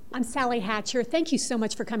 I'm Sally Hatcher. Thank you so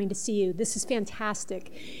much for coming to see you. This is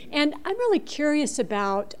fantastic. And I'm really curious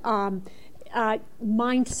about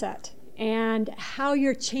mindset and how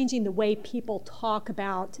you're changing the way people talk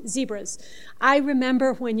about zebras. I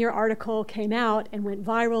remember when your article came out and went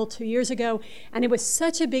viral 2 years ago, and it was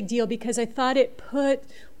such a big deal because I thought it put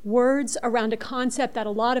words around a concept that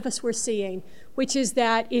a lot of us were seeing, which is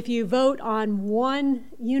that if you vote on one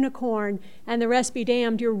unicorn and the rest be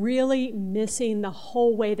damned, you're really missing the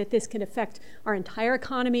whole way that this can affect our entire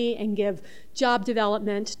economy and give job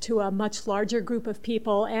development to a much larger group of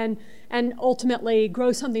people and ultimately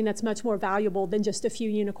grow something that's much more valuable than just a few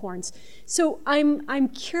unicorns. So I'm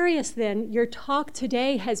curious then, your talk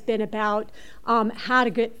today has been about how to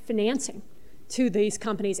get financing to these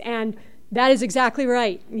companies, and that is exactly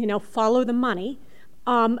right. Follow the money.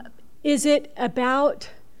 Is it about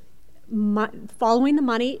following the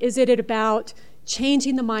money? Is it about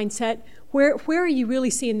changing the mindset? Where are you really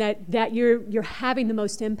seeing that you're having the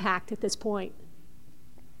most impact at this point?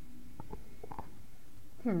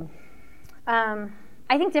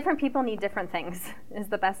 I think different people need different things is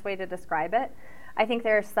the best way to describe it. I think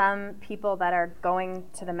there are some people that are going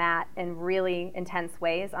to the mat in really intense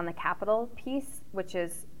ways on the capital piece, which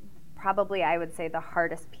is probably, I would say, the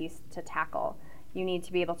hardest piece to tackle. You need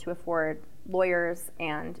to be able to afford lawyers,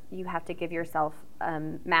 and you have to give yourself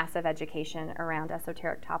massive education around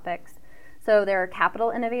esoteric topics. So there are capital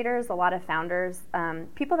innovators, a lot of founders,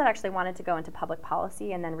 people that actually wanted to go into public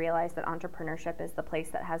policy and then realized that entrepreneurship is the place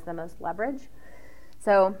that has the most leverage.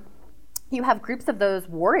 So you have groups of those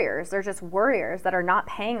warriors. They're just warriors that are not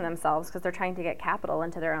paying themselves because they're trying to get capital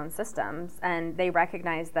into their own systems. And they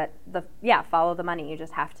recognize that, follow the money. You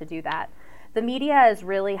just have to do that. The media is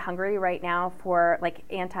really hungry right now for like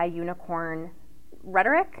anti-unicorn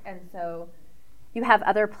rhetoric. And so you have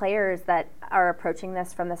other players that are approaching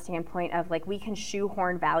this from the standpoint of like, we can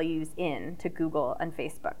shoehorn values in to Google and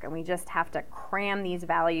Facebook, and we just have to cram these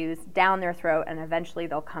values down their throat, and eventually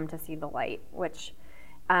they'll come to see the light, which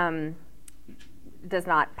does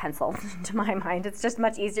not pencil to my mind. It's just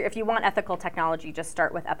much easier. If you want ethical technology, just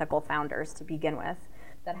start with ethical founders to begin with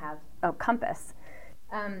that have a compass.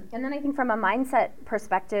 And then I think from a mindset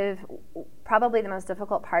perspective, probably the most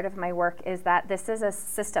difficult part of my work is that this is a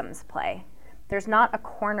systems play. There's not a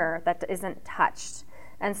corner that isn't touched.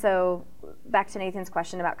 And so back to Nathan's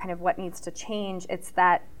question about kind of what needs to change, it's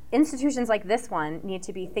that institutions like this one need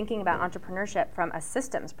to be thinking about entrepreneurship from a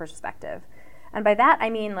systems perspective. And by that, I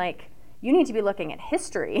mean like, you need to be looking at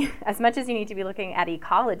history as much as you need to be looking at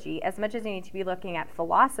ecology, as much as you need to be looking at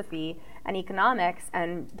philosophy and economics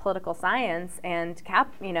and political science and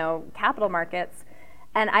capital markets.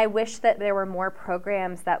 And I wish that there were more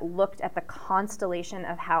programs that looked at the constellation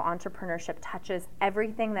of how entrepreneurship touches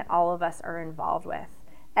everything that all of us are involved with.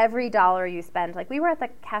 Every dollar you spend, like we were at the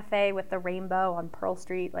cafe with the rainbow on Pearl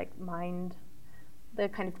Street, like Mind, the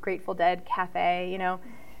kind of Grateful Dead cafe,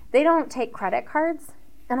 they don't take credit cards.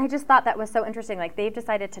 And I just thought that was so interesting. Like they've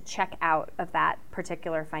decided to check out of that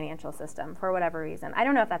particular financial system for whatever reason. I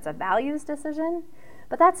don't know if that's a values decision,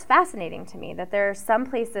 but that's fascinating to me that there are some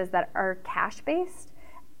places that are cash-based,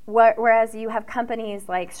 whereas you have companies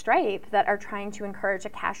like Stripe that are trying to encourage a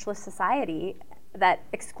cashless society that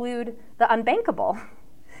exclude the unbankable,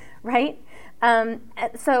 right?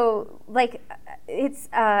 So like it's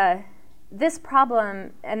this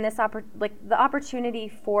problem and this the opportunity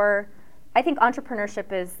for, I think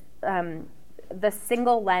entrepreneurship is the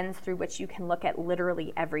single lens through which you can look at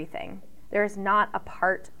literally everything. There is not a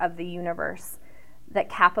part of the universe that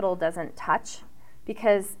capital doesn't touch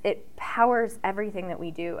because it powers everything that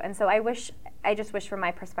we do. And so I just wish from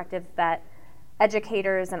my perspective that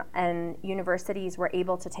educators and universities were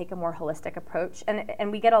able to take a more holistic approach. And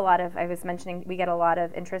we get a lot of, I was mentioning, we get a lot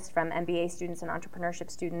of interest from MBA students and entrepreneurship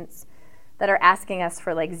students that are asking us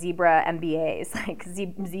for like Zebra MBAs, like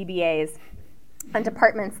ZBAs, and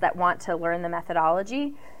departments that want to learn the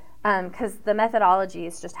methodology, because the methodology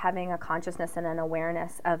is just having a consciousness and an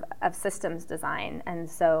awareness of systems design. And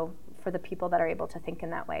so for the people that are able to think in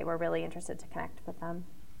that way, we're really interested to connect with them.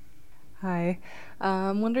 Hi.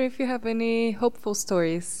 I'm wondering if you have any hopeful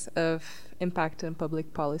stories of impact in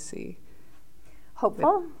public policy.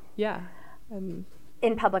 Hopeful? Yeah.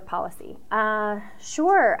 In public policy.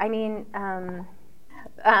 Sure. I mean,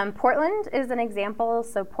 Portland is an example.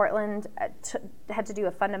 So Portland had to do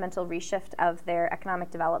a fundamental reshift of their economic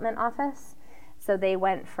development office. So they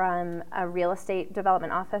went from a real estate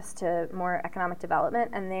development office to more economic development,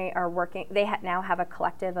 and they are working, now have a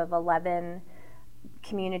collective of 11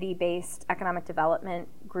 community-based economic development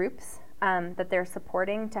groups that they're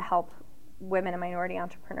supporting to help women and minority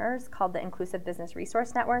entrepreneurs called the Inclusive Business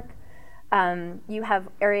Resource Network. You have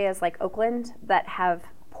areas like Oakland that have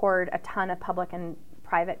poured a ton of public and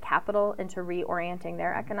private capital into reorienting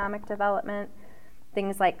their economic development.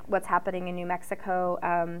 Things like what's happening in New Mexico.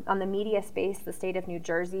 On the media space, the state of New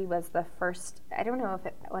Jersey was the first, I don't know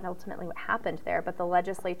what ultimately happened there, but the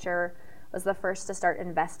legislature was the first to start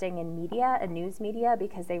investing in media and news media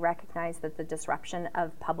because they recognized that the disruption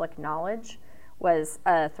of public knowledge was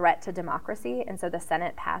a threat to democracy. And so the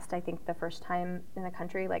Senate passed, I think the first time in the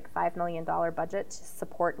country, like $5 million budget to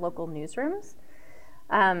support local newsrooms.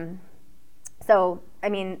 So, I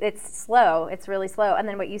mean, it's slow, it's really slow. And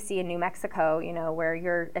then what you see in New Mexico, you know, where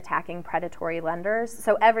you're attacking predatory lenders.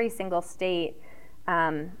 So every single state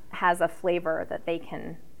has a flavor that they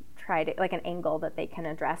can try to, like an angle that they can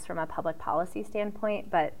address from a public policy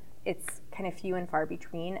standpoint, but it's kind of few and far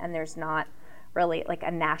between, and there's not really like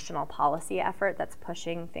a national policy effort that's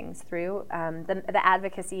pushing things through. The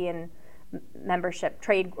advocacy and membership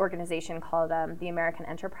trade organization called the American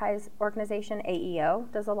Enterprise Organization, AEO,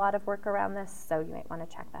 does a lot of work around this, so you might want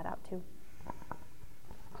to check that out too.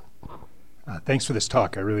 Thanks for this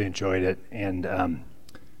talk. I really enjoyed it, and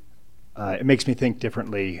it makes me think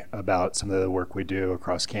differently about some of the work we do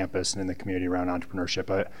across campus and in the community around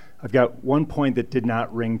entrepreneurship. I've got one point that did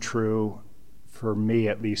not ring true for me,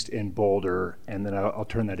 at least in Boulder, and then I'll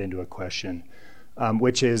turn that into a question.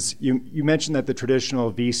 Which is, you mentioned that the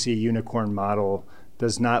traditional VC unicorn model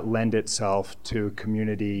does not lend itself to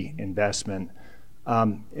community investment.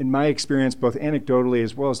 In my experience, both anecdotally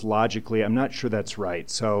as well as logically, I'm not sure that's right.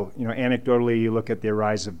 So, you know, anecdotally, you look at the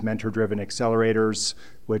rise of mentor-driven accelerators,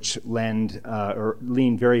 which lend or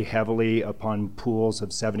lean very heavily upon pools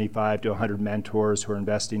of 75 to 100 mentors who are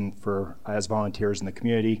investing as volunteers in the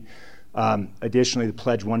community. Additionally, the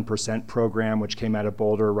Pledge 1% program, which came out of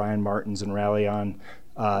Boulder, Ryan Martins and Rallion,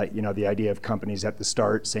 the idea of companies at the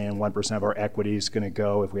start saying 1% of our equity is going to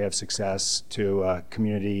go, if we have success, to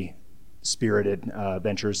community-spirited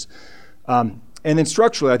ventures. And then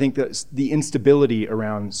structurally, I think that the instability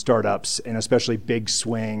around startups, and especially big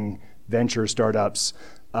swing venture startups,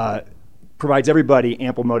 provides everybody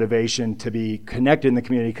ample motivation to be connected in the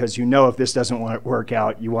community, because you know if this doesn't work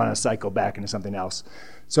out, you want to cycle back into something else.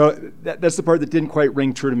 So that's the part that didn't quite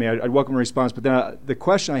ring true to me. I'd welcome a response, but then the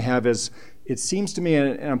question I have is, it seems to me,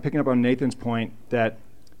 and I'm picking up on Nathan's point, that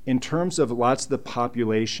in terms of lots of the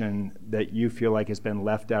population that you feel like has been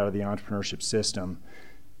left out of the entrepreneurship system,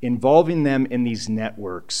 involving them in these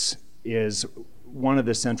networks is one of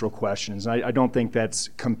the central questions. I don't think that's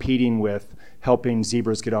competing with helping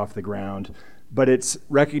zebras get off the ground, but it's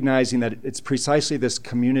recognizing that it's precisely this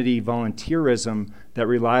community volunteerism that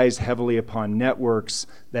relies heavily upon networks,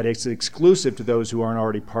 that is exclusive to those who aren't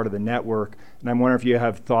already part of the network. And I'm wondering if you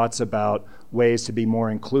have thoughts about ways to be more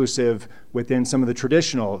inclusive within some of the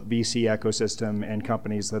traditional VC ecosystem and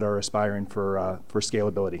companies that are aspiring for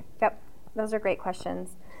scalability. Yep, those are great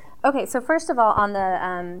questions. Okay, so first of all, on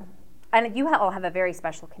the and you all have a very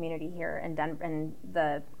special community here in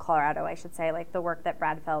the Colorado, I should say, like the work that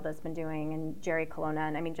Brad Feld has been doing and Jerry Colonna,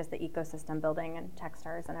 and I mean just the ecosystem building and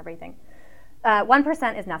Techstars and everything.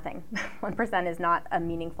 1% is nothing. 1% is not a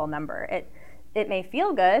meaningful number. It may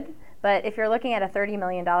feel good, but if you're looking at a $30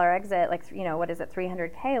 million exit, like, you know, what is it,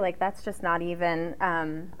 300K, like that's just not even,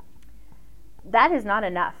 that is not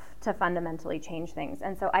enough to fundamentally change things.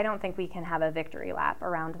 And so I don't think we can have a victory lap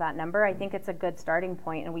around that number. I think it's a good starting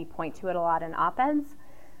point, and we point to it a lot in op-eds.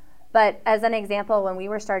 But as an example, when we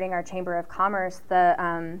were starting our Chamber of Commerce,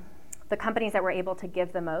 the companies that were able to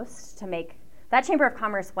give the most to make, that Chamber of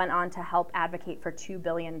Commerce went on to help advocate for $2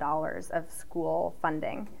 billion of school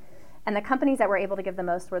funding. And the companies that were able to give the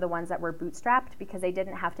most were the ones that were bootstrapped, because they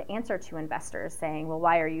didn't have to answer to investors saying, well,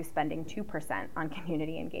 why are you spending 2% on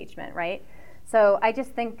community engagement, right? So I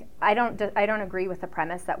just think, I don't agree with the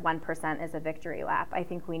premise that 1% is a victory lap. I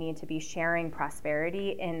think we need to be sharing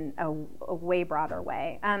prosperity in a way broader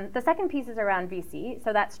way. The second piece is around VC,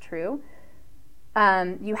 so that's true.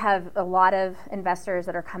 You have a lot of investors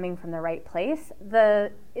that are coming from the right place.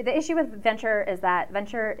 The issue with venture is that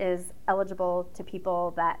venture is eligible to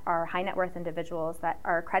people that are high net worth individuals that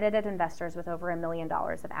are accredited investors with over $1 million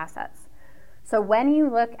of assets. So when you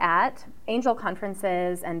look at angel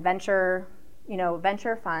conferences and venture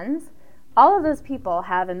funds, all of those people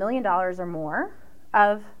have $1 million or more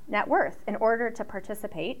of net worth in order to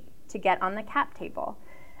participate, to get on the cap table.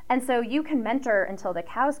 And so you can mentor until the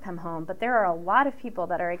cows come home, but there are a lot of people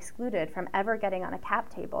that are excluded from ever getting on a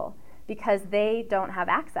cap table because they don't have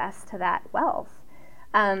access to that wealth.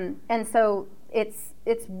 And so it's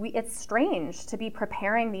strange to be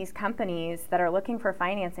preparing these companies that are looking for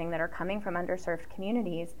financing that are coming from underserved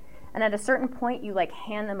communities, and at a certain point you like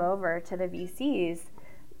hand them over to the VCs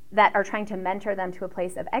that are trying to mentor them to a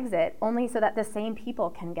place of exit, only so that the same people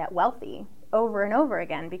can get wealthy over and over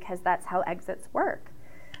again, because that's how exits work.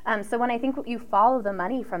 So when I think you follow the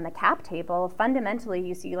money from the cap table, fundamentally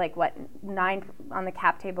you see like what, 9 on the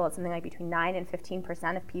cap table, it's something like between 9 and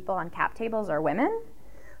 15% of people on cap tables are women.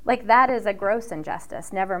 Like that is a gross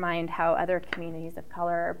injustice, never mind how other communities of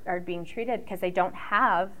color are being treated, because they don't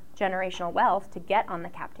have generational wealth to get on the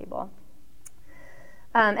cap table.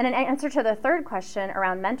 And in answer to the third question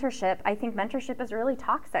around mentorship, I think mentorship is really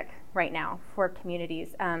toxic right now for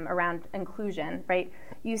communities around inclusion, right?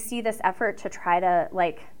 You see this effort to try to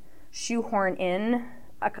shoehorn in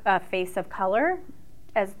a face of color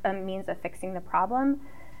as a means of fixing the problem.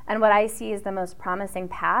 And what I see as the most promising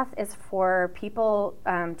path is for people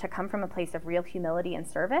to come from a place of real humility and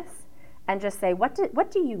service and just say, what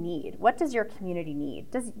do you need? What does your community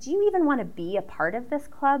need? Do you even want to be a part of this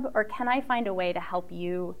club? Or can I find a way to help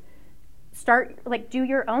you start, do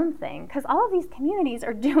your own thing? Because all of these communities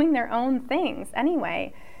are doing their own things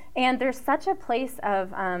anyway. And there's such a place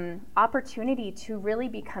of opportunity to really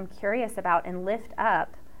become curious about and lift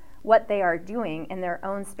up what they are doing in their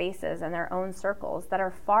own spaces and their own circles that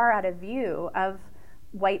are far out of view of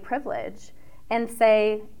white privilege, and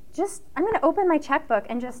say, I'm going to open my checkbook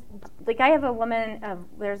and just, I have a woman,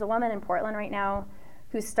 there's a woman in Portland right now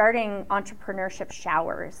who's starting entrepreneurship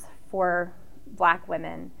showers for Black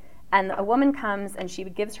women. And a woman comes and she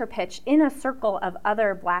gives her pitch in a circle of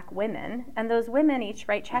other Black women, and those women each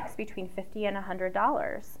write checks between $50 and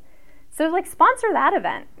 $100. So sponsor that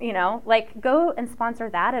event, go and sponsor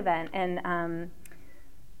that event. And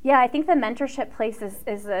I think the mentorship place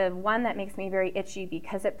is one that makes me very itchy,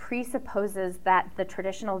 because it presupposes that the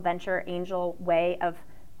traditional venture angel way of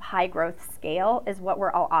high growth scale is what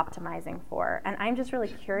we're all optimizing for. And I'm just really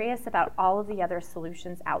curious about all of the other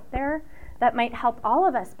solutions out there that might help all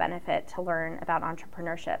of us benefit to learn about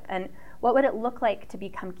entrepreneurship. And what would it look like to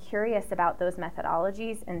become curious about those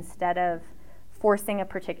methodologies instead of forcing a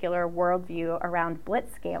particular worldview around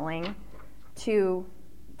blitz scaling to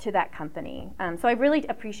that company. So I really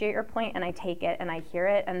appreciate your point, and I take it and I hear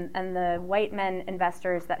it. And the white men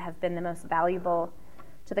investors that have been the most valuable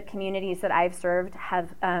to the communities that I've served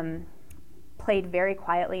have played very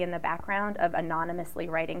quietly in the background of anonymously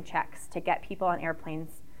writing checks to get people on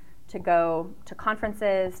airplanes, to go to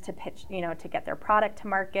conferences, to pitch, to get their product to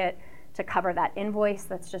market, to cover that invoice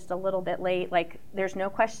that's just a little bit late. There's no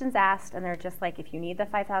questions asked, and they're just if you need the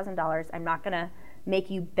 $5,000, I'm not going to make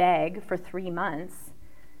you beg for 3 months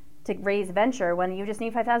to raise venture when you just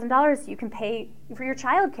need $5,000. You can pay for your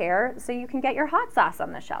childcare so you can get your hot sauce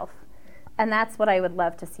on the shelf. And that's what I would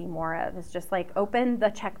love to see more of, is just open the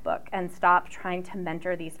checkbook and stop trying to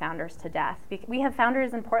mentor these founders to death. We have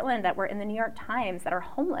founders in Portland that were in the New York Times that are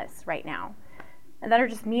homeless right now, and that are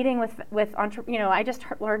just meeting with I just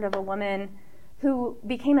learned of a woman who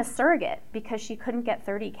became a surrogate because she couldn't get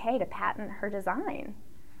 $30K to patent her design.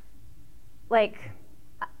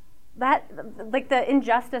 The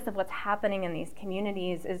injustice of what's happening in these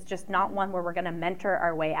communities is just not one where we're going to mentor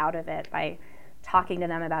our way out of it by talking to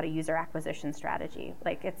them about a user acquisition strategy.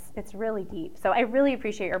 It's really deep. So I really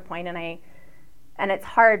appreciate your point, and it's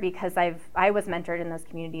hard because I was mentored in those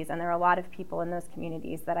communities, and there are a lot of people in those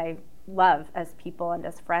communities that I love as people and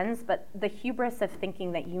as friends, but the hubris of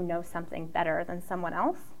thinking that you know something better than someone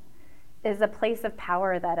else is a place of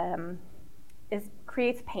power that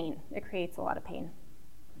creates pain. It creates a lot of pain.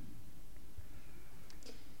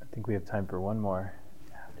 I think we have time for one more.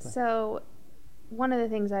 So one of the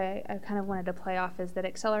things I kind of wanted to play off is that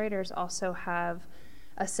accelerators also have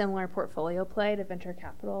a similar portfolio play to venture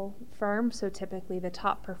capital firms. So typically the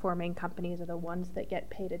top performing companies are the ones that get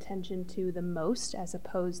paid attention to the most, as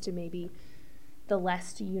opposed to maybe the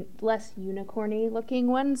less unicorny looking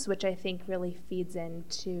ones, which I think really feeds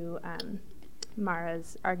into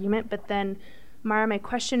Mara's argument. But then, Mara, my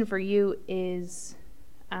question for you is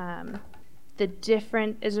around the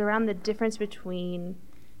difference between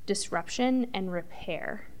disruption and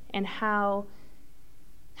repair, and how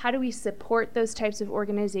do we support those types of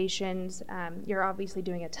organizations? You're obviously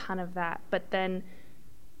doing a ton of that, but then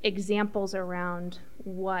examples around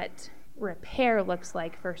what repair looks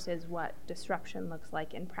like versus what disruption looks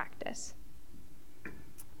like in practice.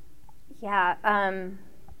 Yeah,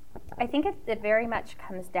 I think it very much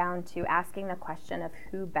comes down to asking the question of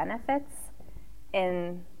who benefits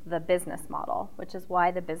in the business model, which is why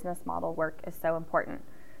the business model work is so important.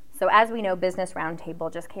 So as we know, Business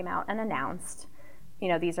Roundtable just came out and announced,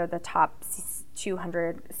 these are the top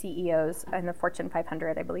 200 CEOs in the Fortune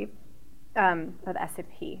 500, I believe, or the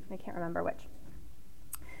S&P, I can't remember which.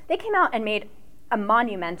 They came out and made a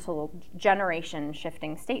monumental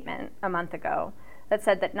generation-shifting statement a month ago that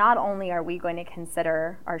said that not only are we going to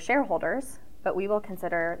consider our shareholders, but we will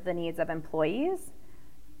consider the needs of employees,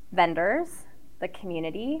 vendors, the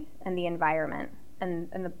community, and the environment.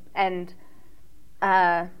 And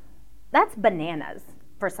that's bananas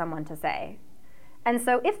for someone to say. And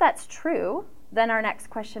so if that's true, then our next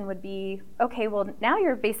question would be, okay, well, now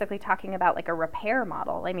you're basically talking about like a repair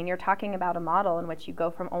model. I mean, you're talking about a model in which you go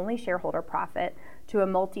from only shareholder profit to a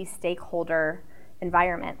multi-stakeholder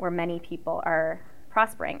environment where many people are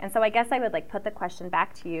prospering. And so I guess I would like put the question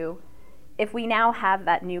back to you, if we now have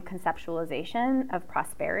that new conceptualization of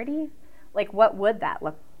prosperity, like what would that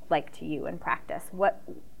look like to you in practice? What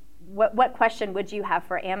question would you have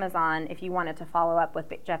for Amazon if you wanted to follow up with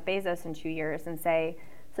Jeff Bezos in 2 years and say,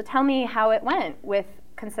 so tell me how it went with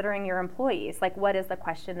considering your employees? Like, what is the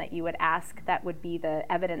question that you would ask that would be the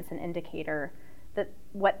evidence and indicator that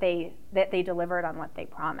they delivered on what they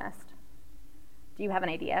promised? Do you have an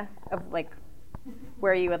idea of like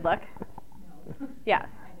where you would look? No. Yeah.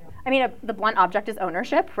 I mean, the blunt object is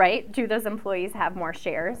ownership, right? Do those employees have more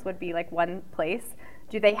shares would be like one place.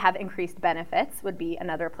 Do they have increased benefits would be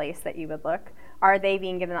another place that you would look. Are they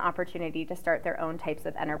being given the opportunity to start their own types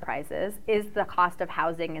of enterprises? Is the cost of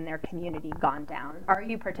housing in their community gone down? Are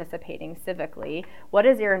you participating civically? What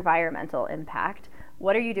is your environmental impact?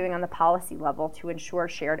 What are you doing on the policy level to ensure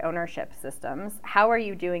shared ownership systems? How are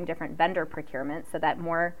you doing different vendor procurement so that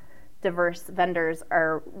more diverse vendors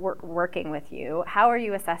are working with you? How are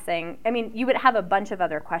you assessing? I mean, you would have a bunch of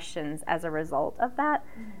other questions as a result of that.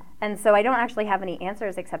 And so I don't actually have any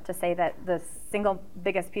answers except to say that the single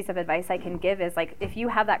biggest piece of advice I can give is like, if you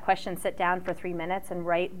have that question, sit down for 3 minutes and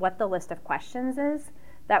write what the list of questions is.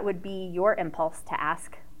 That would be your impulse to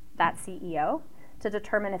ask that CEO to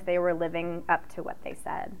determine if they were living up to what they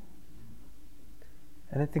said.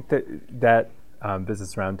 And I think that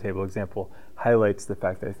Business Roundtable example highlights the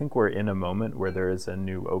fact that I think we're in a moment where there is a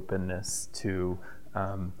new openness to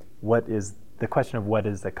what is the question of what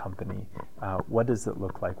is the company, what does it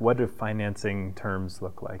look like, what do financing terms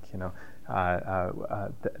look like? You know,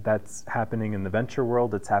 that's happening in the venture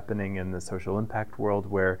world. It's happening in the social impact world,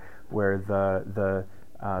 where the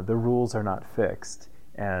rules are not fixed,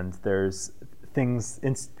 and there's things,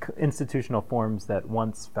 institutional forms that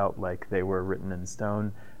once felt like they were written in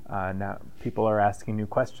stone. Now people are asking new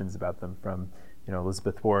questions about them, from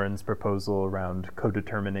Elizabeth Warren's proposal around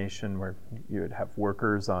co-determination, where you would have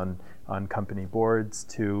workers on company boards,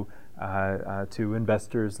 to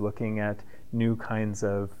investors looking at new kinds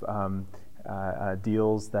of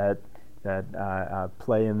deals that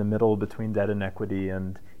play in the middle between debt and equity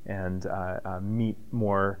and meet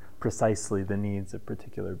more precisely the needs of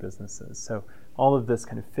particular businesses. So all of this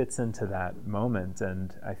kind of fits into that moment,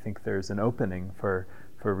 and I think there's an opening for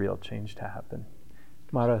real change to happen.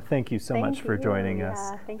 Mara, thank you so much for joining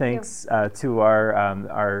us. Thanks to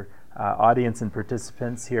our audience and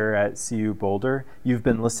participants here at CU Boulder. You've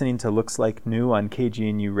been listening to Looks Like New on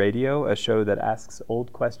KGNU Radio, a show that asks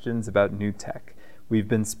old questions about new tech. We've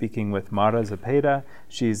been speaking with Mara Zepeda.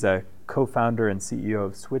 She's a co-founder and CEO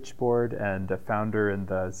of Switchboard and a founder in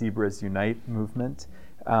the Zebras Unite movement.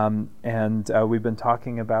 And we've been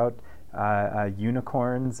talking about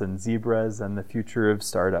unicorns and zebras and the future of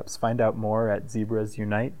startups. Find out more at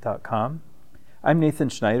zebrasunite.com. I'm Nathan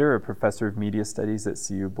Schneider, a professor of media studies at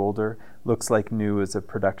CU Boulder. Looks Like New is a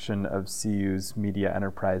production of CU's Media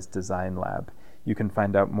Enterprise Design Lab. You can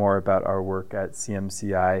find out more about our work at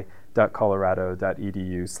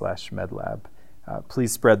cmci.colorado.edu/medlab.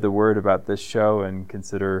 Please spread the word about this show and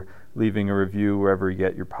consider leaving a review wherever you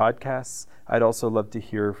get your podcasts. I'd also love to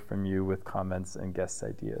hear from you with comments and guest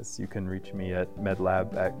ideas. You can reach me at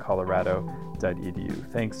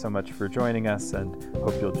medlab@colorado.edu. Thanks so much for joining us, and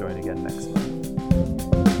hope you'll join again next month.